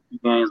 LeBron missed a few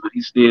games, but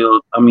he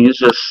still. I mean,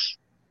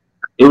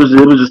 it was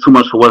just too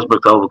much for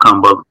Westbrook to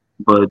overcome.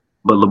 But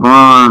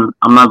LeBron,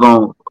 I'm not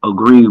gonna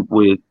agree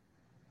with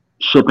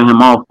shipping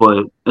him off,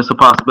 but it's a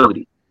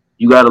possibility.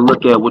 You got to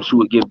look at what you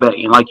would get back,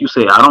 and like you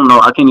said, I don't know.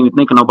 I can't even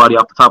think of nobody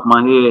off the top of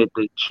my head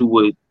that you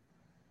would,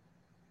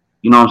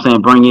 what I'm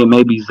saying, bring in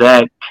maybe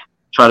Zach.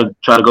 Try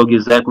to go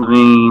get Zach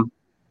LaVine.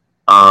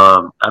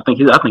 I think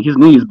his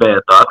knee is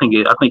bad though. I think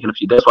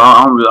that's why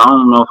I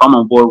don't know if I'm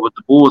on board with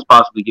the Bulls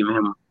possibly giving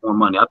him more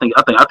money. I think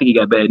he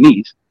got bad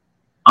knees.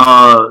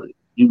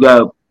 You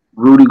got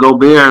Rudy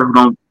Gobert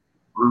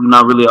who's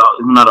not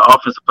an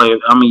offensive player.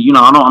 I mean,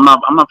 I'm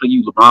not gonna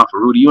use LeBron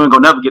for Rudy. You ain't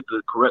gonna never get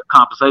the correct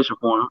compensation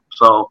for him.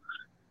 So,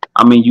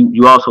 I mean,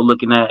 you also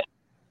looking at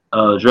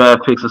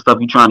draft picks and stuff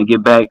you trying to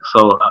get back.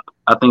 So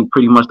I think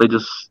pretty much they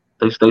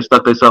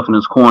stuck themselves in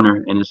this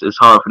corner, and it's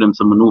hard for them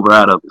to maneuver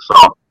out of it. So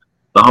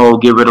the whole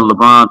get rid of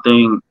LeBron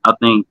thing, I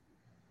think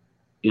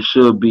it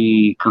should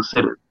be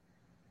considered.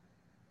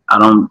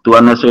 Do I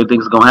necessarily think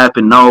it's gonna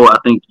happen? No, I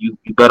think you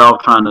better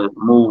off trying to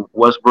move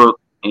Westbrook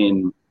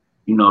and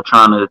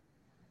trying to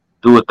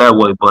do it that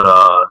way. But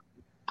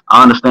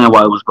I understand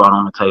why it was brought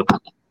on the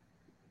table.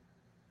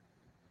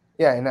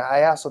 Yeah, and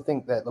I also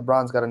think that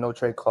LeBron's got a no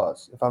trade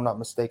clause, if I'm not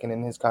mistaken,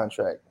 in his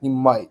contract. He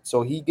might,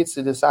 so he gets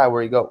to decide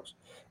where he goes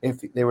if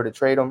they were to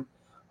trade him.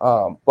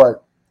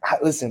 But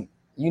listen,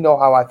 you know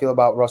how I feel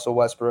about Russell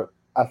Westbrook.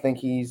 I think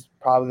he's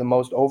probably the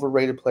most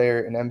overrated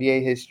player in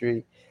NBA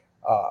history.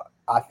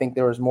 I think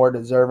there was more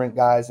deserving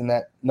guys in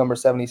that number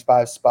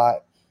 75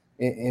 spot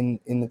in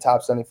the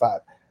top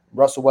 75.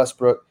 Russell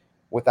Westbrook,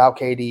 without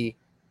KD,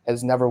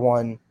 has never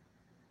won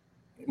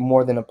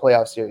more than a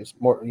playoff series.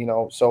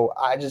 So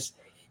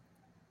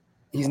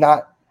he's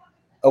not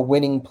a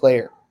winning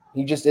player.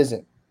 He just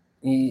isn't.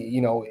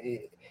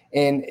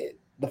 And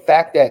the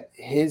fact that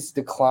his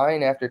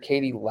decline after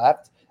KD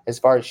left, as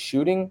far as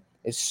shooting,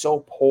 is so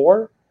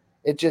poor.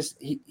 It just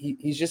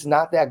he's just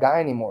not that guy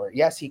anymore.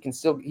 Yes, he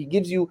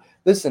gives you.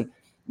 Listen,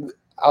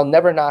 I'll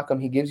never knock him.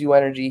 He gives you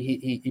energy.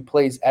 He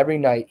plays every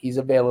night. He's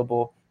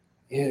available.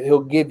 He'll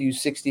give you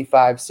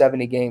 65,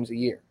 70 games a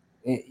year,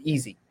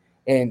 easy,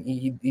 and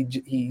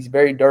he's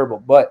very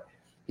durable. But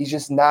he's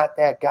just not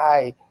that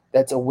guy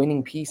that's a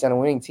winning piece on a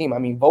winning team. I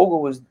mean,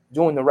 Vogel was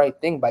doing the right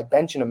thing by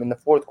benching him in the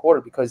fourth quarter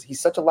because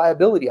he's such a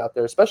liability out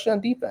there, especially on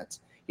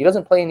defense. He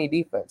doesn't play any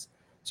defense.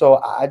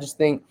 So I just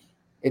think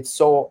it's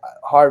so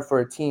hard for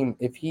a team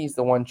if he's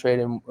the one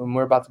traded, and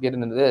we're about to get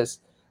into this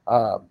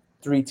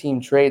 3-team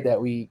trade that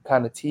we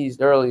kind of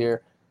teased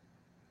earlier.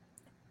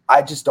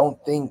 I just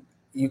don't think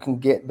you can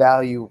get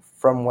value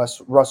from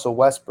Russell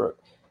Westbrook.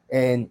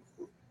 And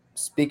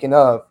speaking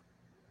of,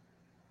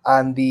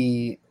 on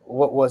the,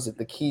 what was it,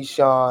 the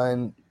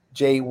Keyshawn,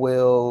 Jay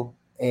Will,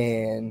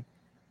 and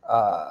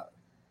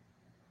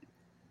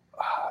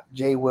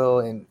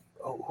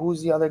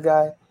who's the other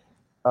guy?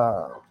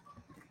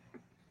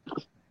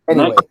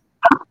 Anyway.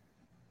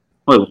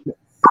 Wait,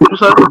 who's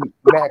that?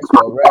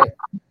 Maxwell, right?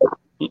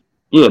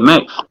 Yeah,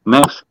 Max,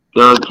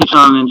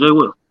 Keyshawn and Jay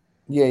Will.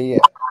 Yeah.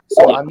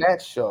 So on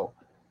that show,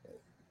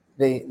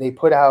 they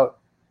put out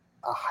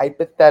a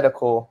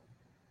hypothetical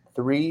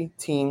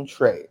 3-team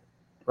trade,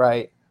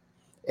 right?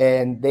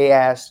 And they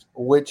asked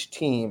which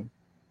team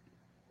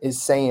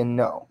is saying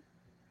no.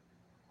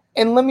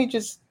 And let me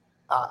just,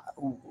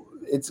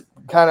 it's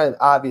kind of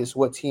obvious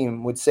what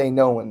team would say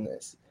no in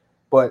this,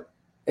 but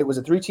it was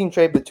a 3-team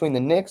trade between the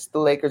Knicks, the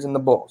Lakers, and the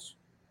Bulls.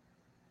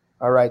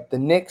 All right, the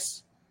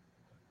Knicks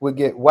would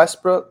get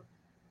Westbrook,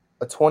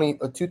 a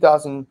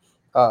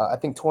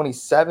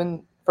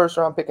 2027 first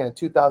round pick and a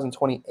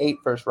 2028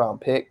 first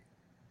round pick.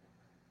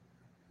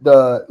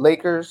 The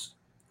Lakers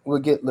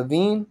would get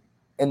Levine,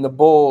 and the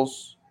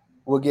Bulls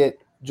would get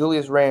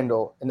Julius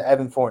Randle and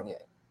Evan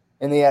Fournier.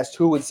 And they asked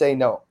who would say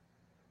no.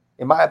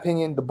 In my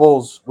opinion, the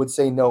Bulls would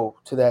say no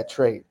to that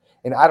trade.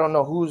 And I don't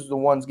know who's the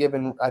ones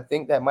given. I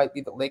think that might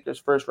be the Lakers'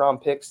 first-round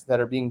picks that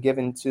are being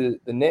given to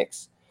the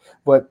Knicks.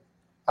 But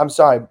I'm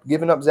sorry,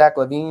 giving up Zach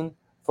LaVine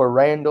for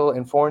Randle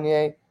and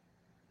Fournier,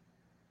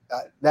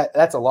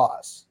 that's a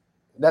loss.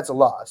 That's a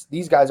loss.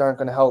 These guys aren't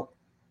going to help,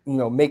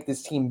 make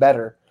this team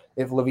better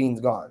if LaVine's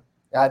gone.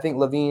 I think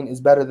LaVine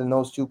is better than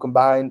those two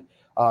combined.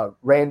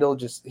 Randle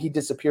he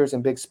disappears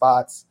in big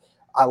spots.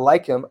 I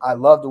like him. I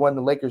loved when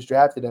the Lakers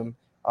drafted him,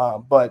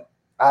 but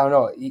I don't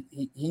know.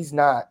 He's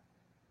not.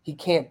 He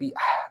can't be.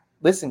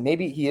 Listen,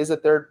 maybe he is a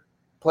third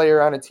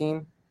player on a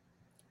team,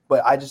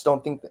 but I just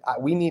don't think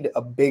we need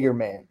a bigger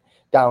man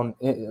down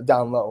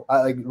low.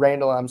 Like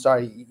Randle, I'm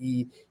sorry,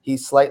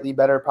 he's slightly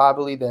better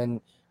probably than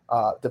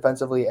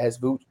defensively as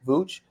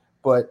Vooch,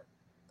 but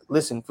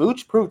listen,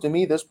 Vooch proved to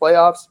me this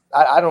playoffs.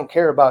 I don't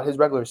care about his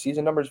regular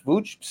season numbers.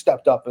 Vooch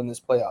stepped up in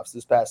this playoffs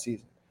this past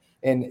season,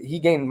 and he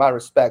gained my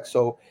respect.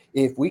 So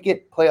if we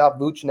get playoff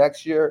Vooch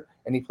next year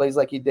and he plays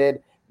like he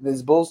did,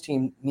 this Bulls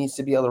team needs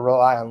to be able to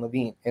rely on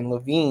LaVine. And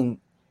LaVine,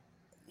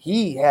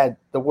 he had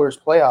the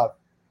worst playoff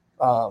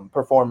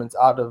performance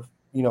out of,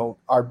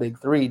 our big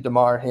three,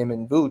 DeMar, him,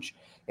 and Vooch.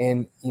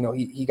 And,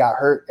 he got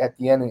hurt at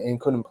the end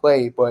and couldn't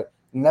play.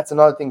 And that's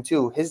another thing,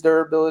 too. His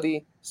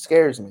durability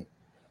scares me.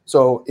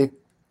 So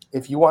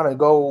if you want to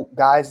go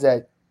guys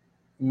that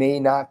may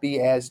not be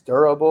as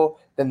durable,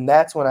 then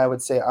that's when I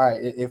would say, all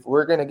right, if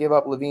we're going to give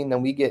up LaVine,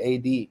 then we get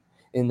AD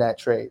in that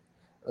trade.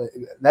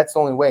 That's the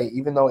only way,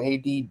 even though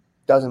AD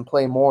doesn't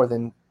play more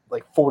than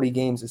like 40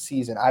 games a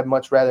season. I'd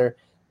much rather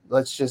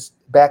let's just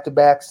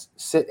back-to-backs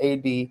sit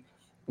AD. The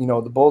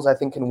Bulls I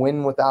think can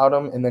win without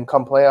him, and then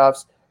come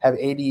playoffs have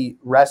AD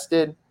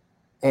rested,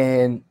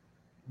 and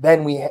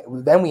then we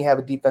have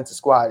a defensive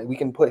squad. We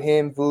can put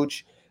him,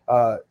 Vooch,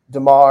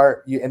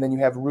 DeMar, and then you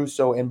have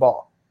Russo and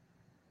Ball.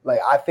 Like,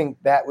 I think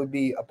that would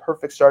be a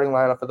perfect starting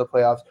lineup for the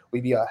playoffs.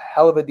 We'd be a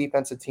hell of a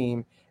defensive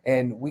team,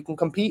 and we can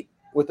compete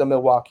with the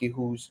Milwaukee,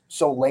 who's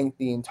so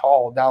lengthy and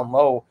tall down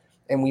low,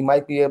 and we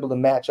might be able to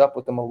match up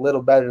with them a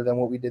little better than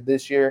what we did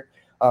this year.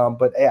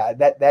 But yeah,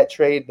 that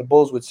trade, the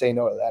Bulls would say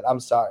no to that. I'm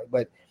sorry,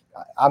 but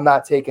I'm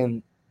not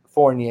taking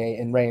Fournier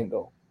and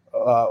Randle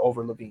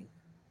over LaVine.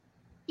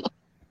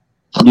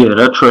 Yeah,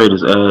 that trade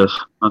is ass.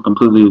 I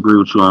completely agree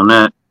with you on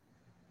that.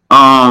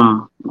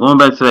 Going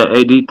back to that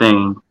AD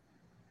thing,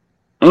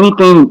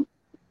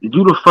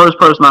 you the first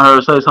person I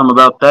heard say something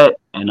about that,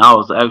 and I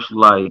was actually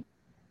like,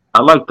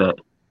 I like that.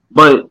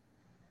 But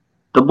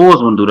the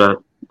Bulls wouldn't do that.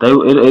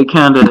 You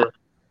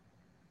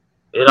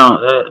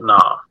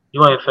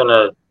ain't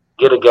finna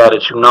get a guy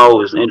that you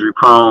know is injury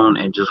prone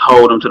and just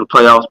hold him to the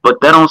playoffs.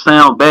 But that don't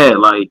sound bad.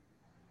 Like,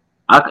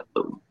 I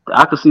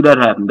could see that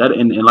happen. That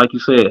and like you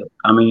said,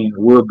 I mean, it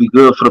would be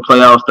good for the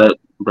playoffs. That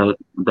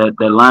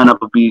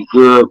lineup would be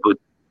good, but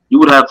you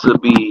would have to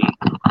be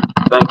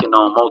banking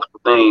on multiple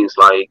things,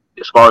 like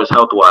as far as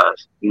health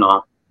wise.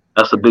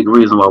 That's a big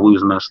reason why we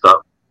was messed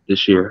up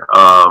this year.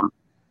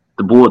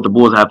 The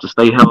Bulls have to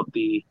stay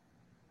healthy,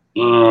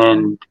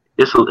 and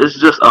it's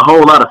just a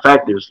whole lot of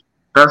factors.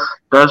 That's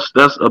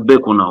a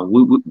big one though.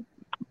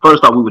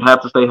 first off, we would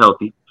have to stay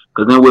healthy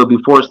because then we'll be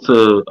forced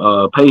to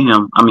play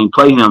him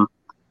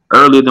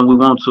earlier than we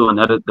want to, and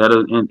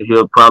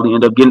he'll probably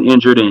end up getting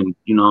injured, and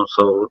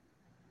so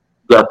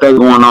you got that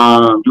going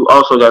on. You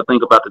also got to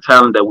think about the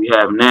talent that we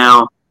have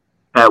now.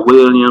 Pat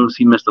Williams,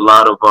 he missed a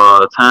lot of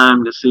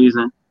time this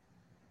season,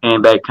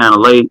 came back kind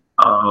of late.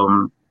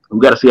 We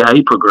got to see how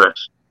he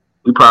progressed.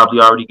 We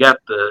probably already got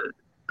the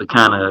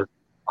kind of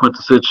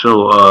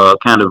quintessential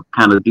kind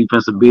of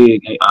defensive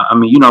big. I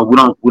mean, we don't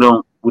know. We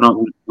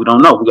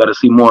got to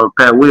see more of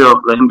Pat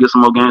Will. Let him get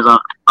some more games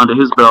under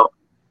his belt.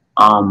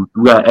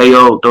 We got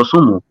Ayo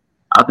Dosumu.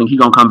 I think he's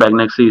gonna come back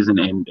next season,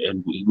 and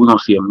we're gonna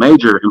see a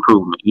major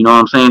improvement. You know what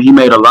I'm saying? He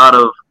made a lot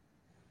of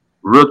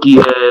rookie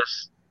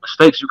ass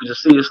mistakes. You can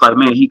just see it's like,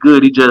 man, he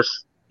good. He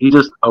just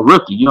a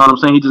rookie. You know what I'm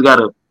saying? He just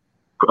gotta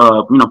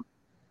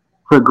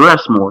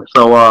progress more.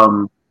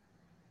 So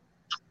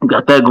we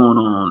got that going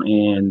on,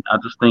 and I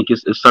just think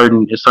it's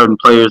certain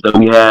players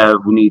that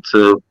we need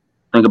to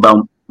think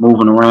about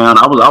moving around.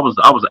 I was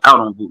out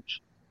on Vooch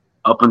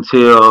up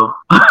until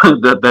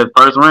that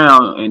first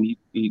round, and he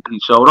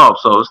showed off.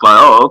 So it's like,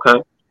 oh, okay.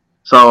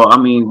 So I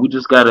mean, we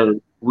got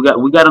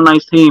a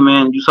nice team,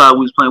 man. You saw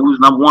we was playing. We was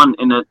number one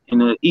in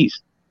the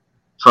East.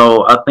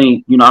 So I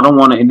think I don't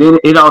want to, and then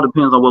it all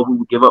depends on what we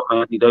would give up for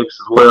Anthony Davis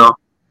as well.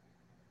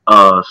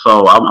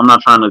 So I'm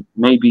not trying to.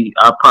 Maybe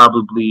I'm trying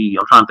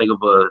to think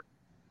of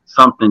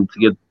something to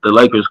get the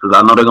Lakers because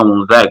I know they're gonna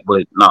want Zach,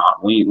 but nah,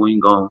 we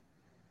ain't gonna.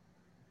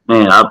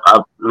 Man,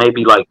 I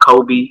maybe like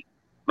Kobe,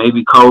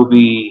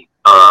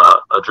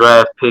 a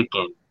draft pick,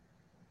 and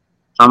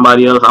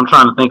somebody else. I'm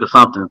trying to think of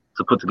something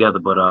to put together,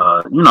 but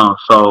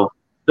so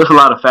there's a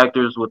lot of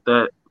factors with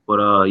that.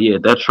 But yeah,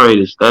 that trade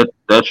is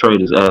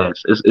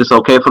ass. It's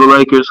okay for the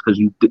Lakers because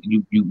you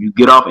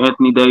get off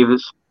Anthony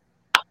Davis,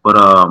 but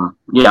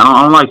yeah,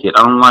 I don't like it.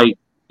 I don't like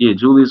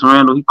Julius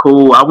Randle. He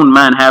cool. I wouldn't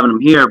mind having him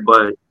here,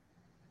 but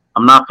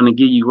I'm not gonna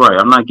give you right.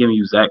 I'm not giving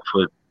you Zach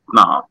for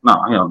no,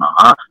 hell no.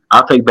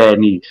 I'll take bad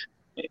knees.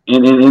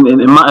 And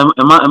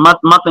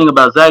my thing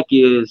about Zach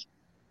is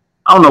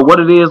I don't know what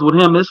it is with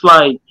him. It's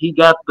like he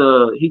got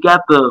the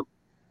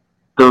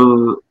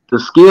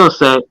skill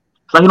set.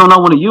 It's like he don't know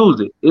when to use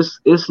it.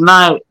 It's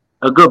not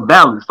a good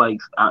balance. Like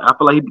I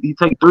feel like he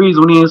take threes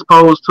when he ain't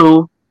supposed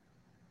to.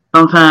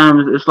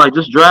 Sometimes it's like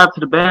just drive to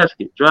the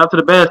basket.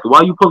 Why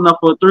are you pulling up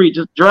for a three?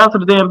 Just drive to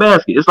the damn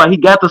basket. It's like he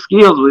got the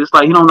skills, but it's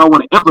like he don't know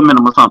when to implement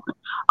them or something.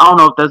 I don't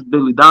know if that's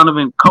Billy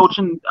Donovan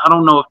coaching. I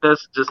don't know if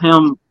that's just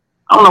him.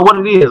 I don't know what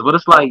it is, but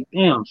it's like,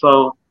 damn.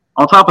 So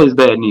on top of his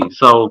bad knees.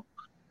 So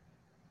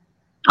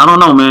I don't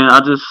know, man.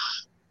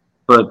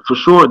 But for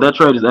sure that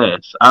trade is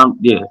ass.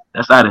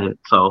 That's out of here.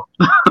 So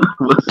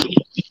we'll see.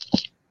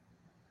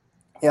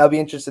 Yeah, I'll be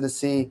interested to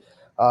see.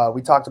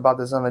 We talked about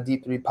this on a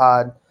Deep 3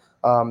 pod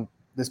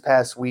this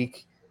past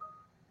week.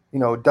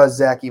 Does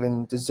Zach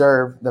even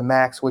deserve the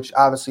max? Which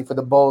obviously for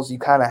the Bulls you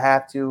kind of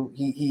have to.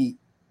 He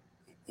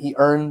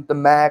earned the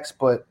max,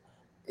 but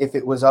if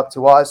it was up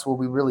to us, will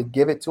we really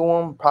give it to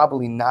him?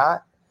 Probably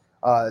not.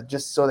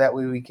 Just so that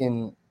way we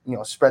can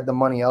spread the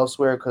money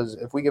elsewhere. Because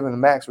if we give him the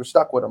max, we're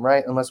stuck with him,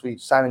 right? Unless we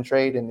sign and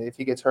trade, and if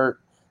he gets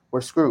hurt,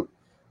 we're screwed.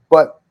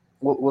 But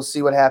we'll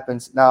see what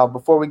happens. Now,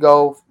 before we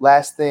go,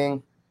 last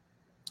thing,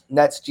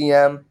 Nets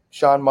GM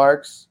Sean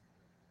Marks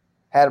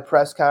had a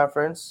press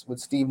conference with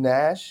Steve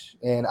Nash,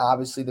 and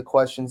obviously the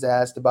questions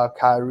asked about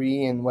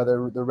Kyrie and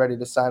whether they're ready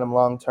to sign him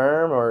long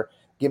term or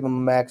give him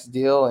a max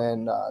deal,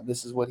 and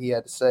this is what he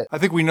had to say. I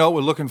think we know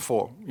what we're looking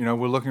for.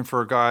 We're looking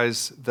for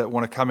guys that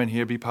want to come in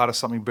here, be part of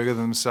something bigger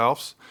than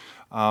themselves,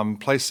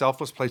 play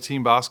selfless, play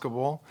team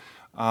basketball,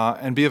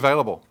 and be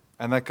available.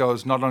 And that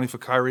goes not only for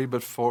Kyrie,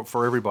 but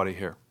for everybody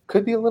here.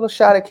 Could be a little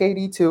shot at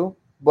KD too,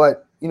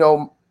 but,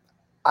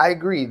 I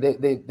agree.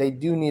 They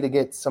do need to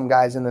get some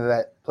guys into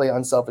that play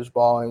unselfish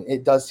ball, and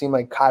it does seem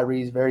like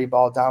Kyrie is very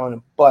ball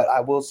dominant. But I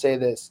will say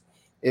this: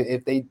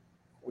 if they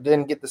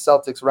didn't get the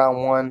Celtics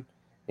round one,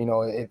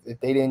 if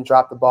they didn't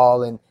drop the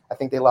ball, and I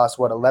think they lost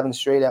 11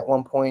 straight at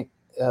one point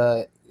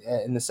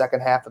in the second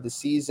half of the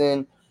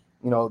season,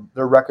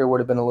 their record would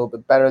have been a little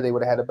bit better. They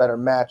would have had a better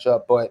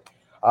matchup, but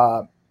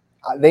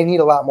they need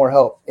a lot more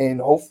help,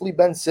 and hopefully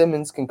Ben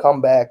Simmons can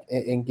come back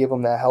and give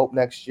them that help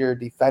next year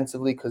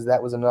defensively, because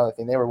that was another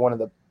thing. They were one of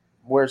the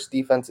worst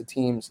defensive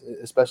teams,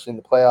 especially in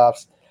the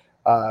playoffs.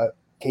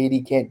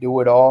 KD can't do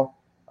it all.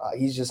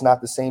 He's just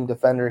not the same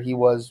defender he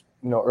was,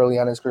 early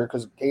on in his career,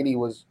 because KD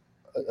was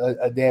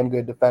a damn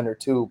good defender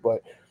too,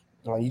 but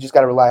you just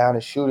got to rely on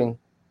his shooting.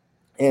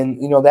 And,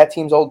 that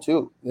team's old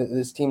too.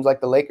 This team's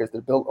like the Lakers. They're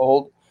built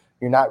old.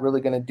 You're not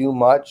really going to do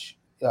much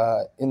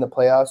in the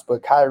playoffs,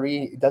 but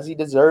Kyrie, does he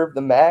deserve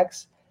the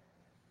max?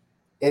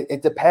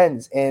 It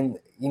depends. And,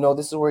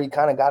 this is where he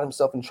kind of got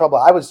himself in trouble.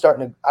 I was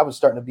starting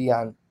to be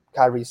on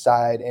Kyrie's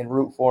side and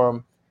root for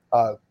him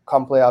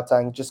come playoff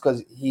time, just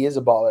because he is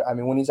a baller. I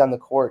mean, when he's on the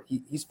court,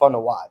 he's fun to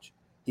watch.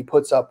 He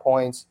puts up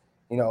points.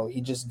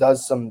 He just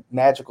does some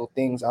magical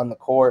things on the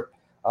court.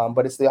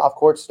 But it's the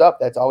off-court stuff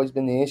that's always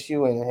been the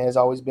issue, and it has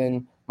always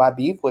been my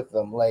beef with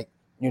them. Like,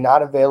 you're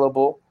not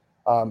available,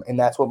 and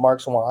that's what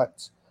Marks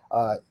wants.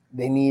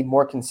 They need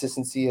more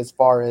consistency as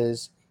far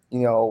as,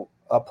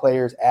 a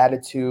player's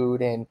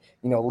attitude and,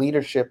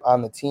 leadership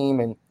on the team.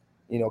 And,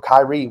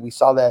 Kyrie, we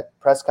saw that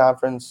press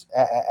conference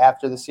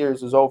after the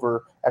series was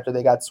over, after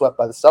they got swept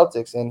by the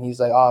Celtics. And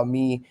he's like, oh,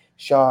 me,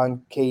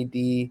 Sean,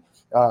 KD,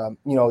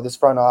 this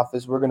front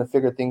office, we're going to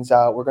figure things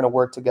out. We're going to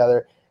work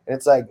together. And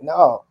it's like,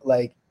 no,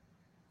 like,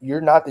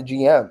 you're not the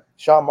GM.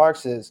 Sean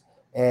Marks is.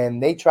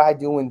 And they tried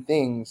doing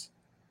things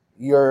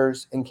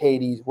yours and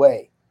KD's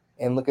way.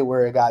 And look at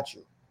where it got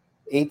you.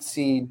 8th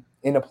seed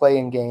in a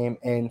play-in game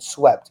and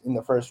swept in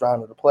the first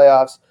round of the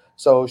playoffs.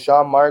 So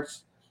Sean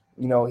Marks,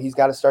 he's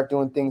got to start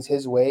doing things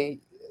his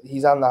way.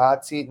 He's on the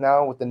hot seat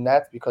now with the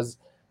Nets because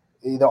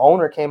the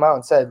owner came out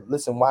and said,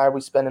 listen, why are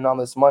we spending all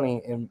this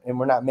money and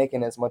we're not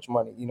making as much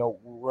money?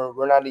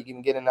 We're not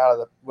even getting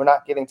we're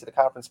not getting to the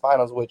conference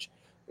finals, which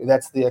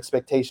that's the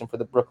expectation for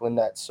the Brooklyn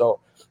Nets.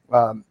 So,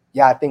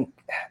 I think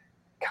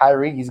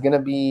Kyrie, he's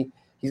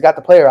got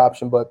the player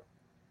option, but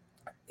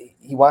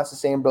he wants to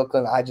stay in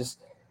Brooklyn.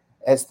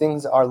 As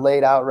things are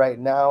laid out right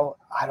now,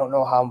 I don't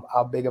know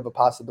how big of a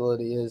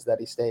possibility is that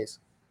he stays.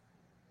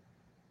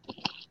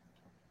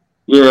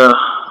 Yeah,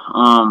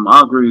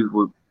 I agree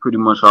with pretty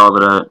much all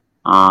of that.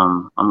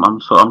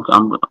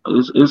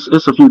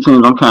 It's a few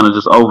teams I'm kind of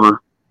just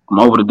over. I'm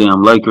over the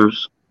damn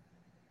Lakers,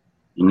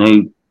 and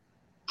they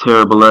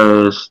terrible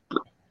ass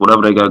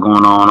whatever they got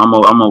going on.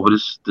 I'm over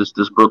this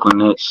Brooklyn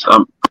Nets.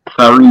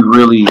 Kyrie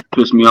really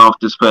pissed me off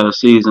this past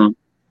season.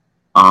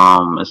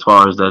 As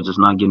far as that, just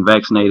not getting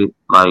vaccinated.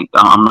 Like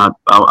I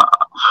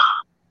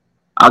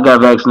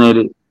got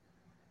vaccinated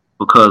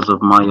because of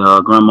my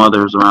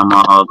grandmother's around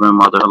my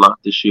grandmother a lot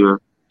this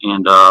year,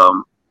 and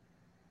I'm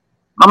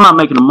not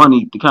making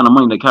the kind of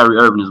money that Kyrie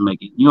Irving is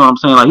making. You know what I'm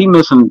saying? Like, he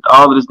missing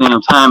all of this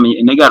damn time,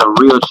 and they had a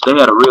real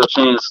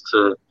chance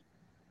to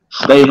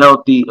stay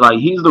healthy. Like,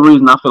 he's the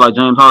reason I feel like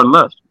James Harden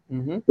left.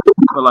 Mm-hmm. I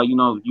feel like,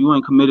 you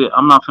ain't committed.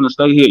 I'm not finna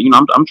stay here.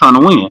 I'm trying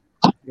to win.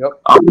 Yep.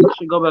 I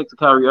should go back to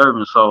Kyrie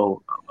Irving.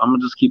 So I'm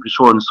gonna just keep it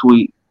short and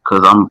sweet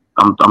because I'm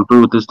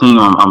through with this team.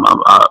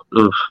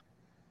 If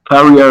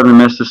Kyrie Irving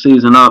messed the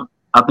season up,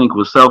 I think it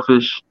was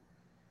selfish.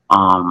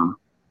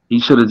 He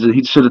should have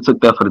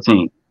took that for the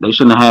team. They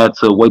shouldn't have had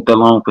to wait that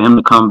long for him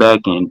to come back.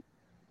 And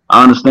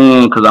I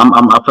understand because I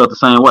felt the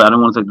same way. I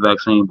didn't want to take the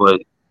vaccine, but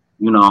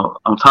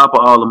on top of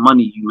all the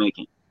money you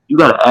making, you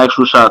got an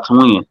actual shot to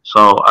win.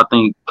 So I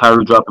think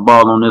Kyrie dropped the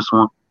ball on this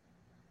one.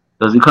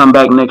 Does he come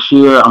back next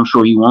year? I'm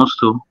sure he wants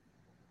to.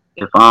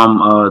 If I'm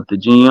the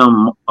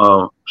GM,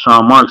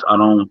 Sean Marks,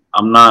 I'll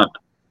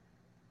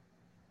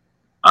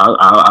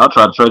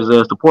try to trade his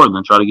ass to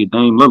Portland, try to get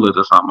Dame Lillard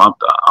or something.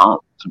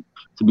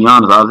 To be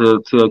honest, I was here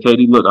to tell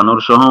KD, look, I know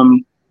the show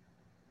homie.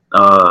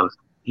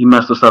 He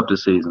messed us up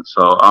this season,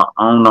 so I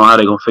don't know how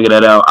they're gonna figure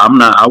that out.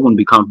 I wouldn't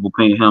be comfortable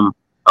paying him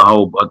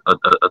a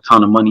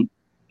ton of money.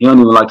 He don't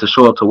even like to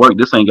show up to work.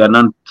 This ain't got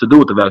nothing to do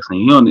with the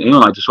vaccine. He don't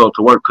like to show up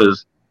to work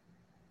because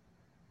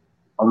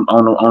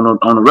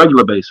on a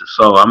regular basis.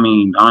 So I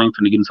mean, I ain't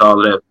finna get into all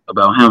of that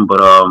about him,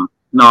 but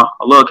no,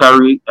 I love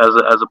Kyrie as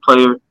a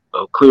player,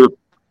 a clear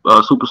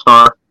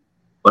superstar.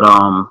 But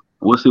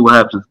we'll see what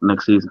happens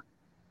next season.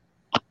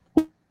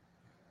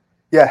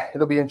 Yeah,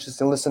 it'll be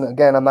interesting. Listen,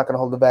 again, I'm not going to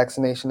hold the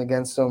vaccination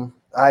against him.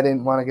 I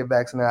didn't want to get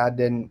vaccinated. I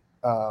didn't.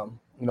 I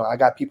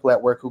got people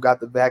at work who got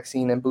the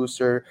vaccine and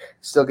booster,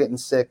 still getting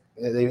sick.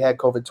 They've had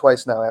COVID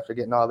twice now after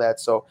getting all that.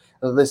 So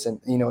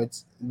listen,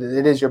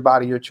 it is your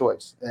body, your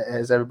choice,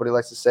 as everybody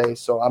likes to say.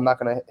 So I'm not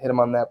going to hit him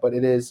on that, but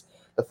it is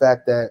the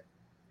fact that,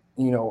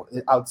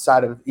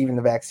 outside of even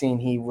the vaccine,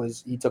 he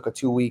took a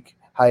 2-week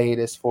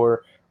hiatus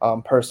for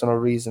personal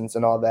reasons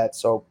and all that.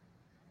 So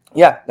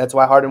yeah, that's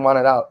why Harden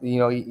wanted out. He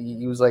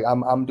was like,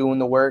 I'm doing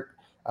the work.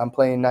 I'm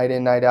playing night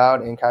in, night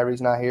out, and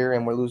Kyrie's not here,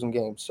 and we're losing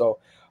games. So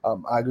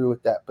I agree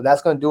with that. But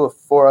that's going to do it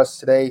for us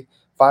today.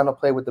 Final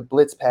play with the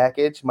Blitz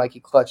package.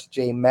 Mikey Clutch,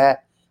 J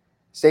Matt.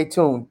 Stay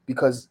tuned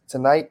because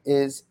tonight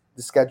is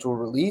the scheduled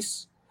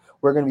release.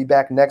 We're going to be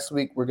back next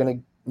week. We're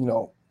going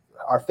to,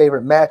 our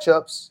favorite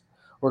matchups.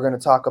 We're going to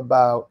talk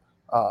about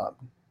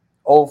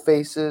old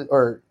faces,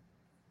 or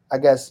I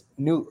guess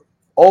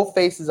old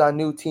faces on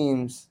new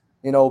teams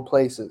in old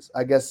places,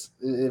 I guess,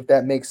 if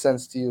that makes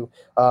sense to you.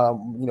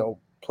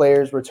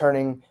 Players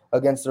returning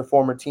against their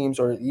former teams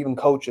or even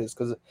coaches,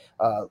 because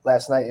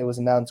last night it was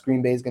announced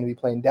Green Bay is going to be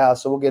playing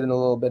Dallas. So we'll get in a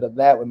little bit of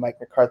that with Mike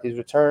McCarthy's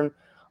return.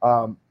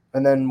 And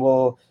then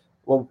we'll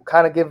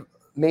kind of give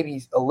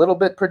maybe a little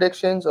bit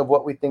predictions of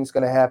what we think is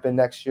going to happen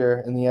next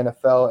year in the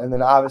NFL. And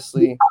then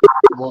obviously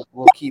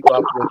we'll keep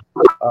up with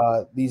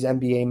these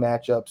NBA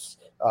matchups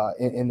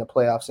in the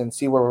playoffs and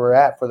see where we're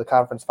at for the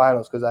conference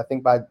finals. Because I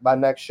think by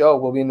next show,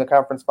 we'll be in the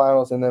conference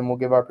finals and then we'll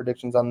give our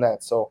predictions on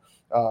that. So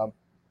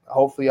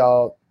hopefully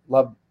y'all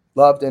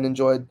loved and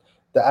enjoyed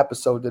the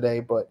episode today,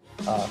 but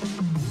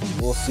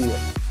we'll see you.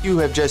 You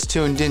have just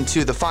tuned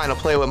into the Final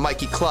Play with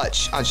Mikey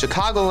Clutch on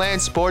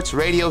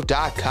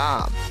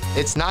ChicagolandSportsRadio.com.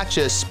 It's not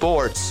just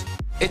sports,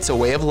 it's a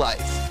way of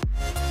life.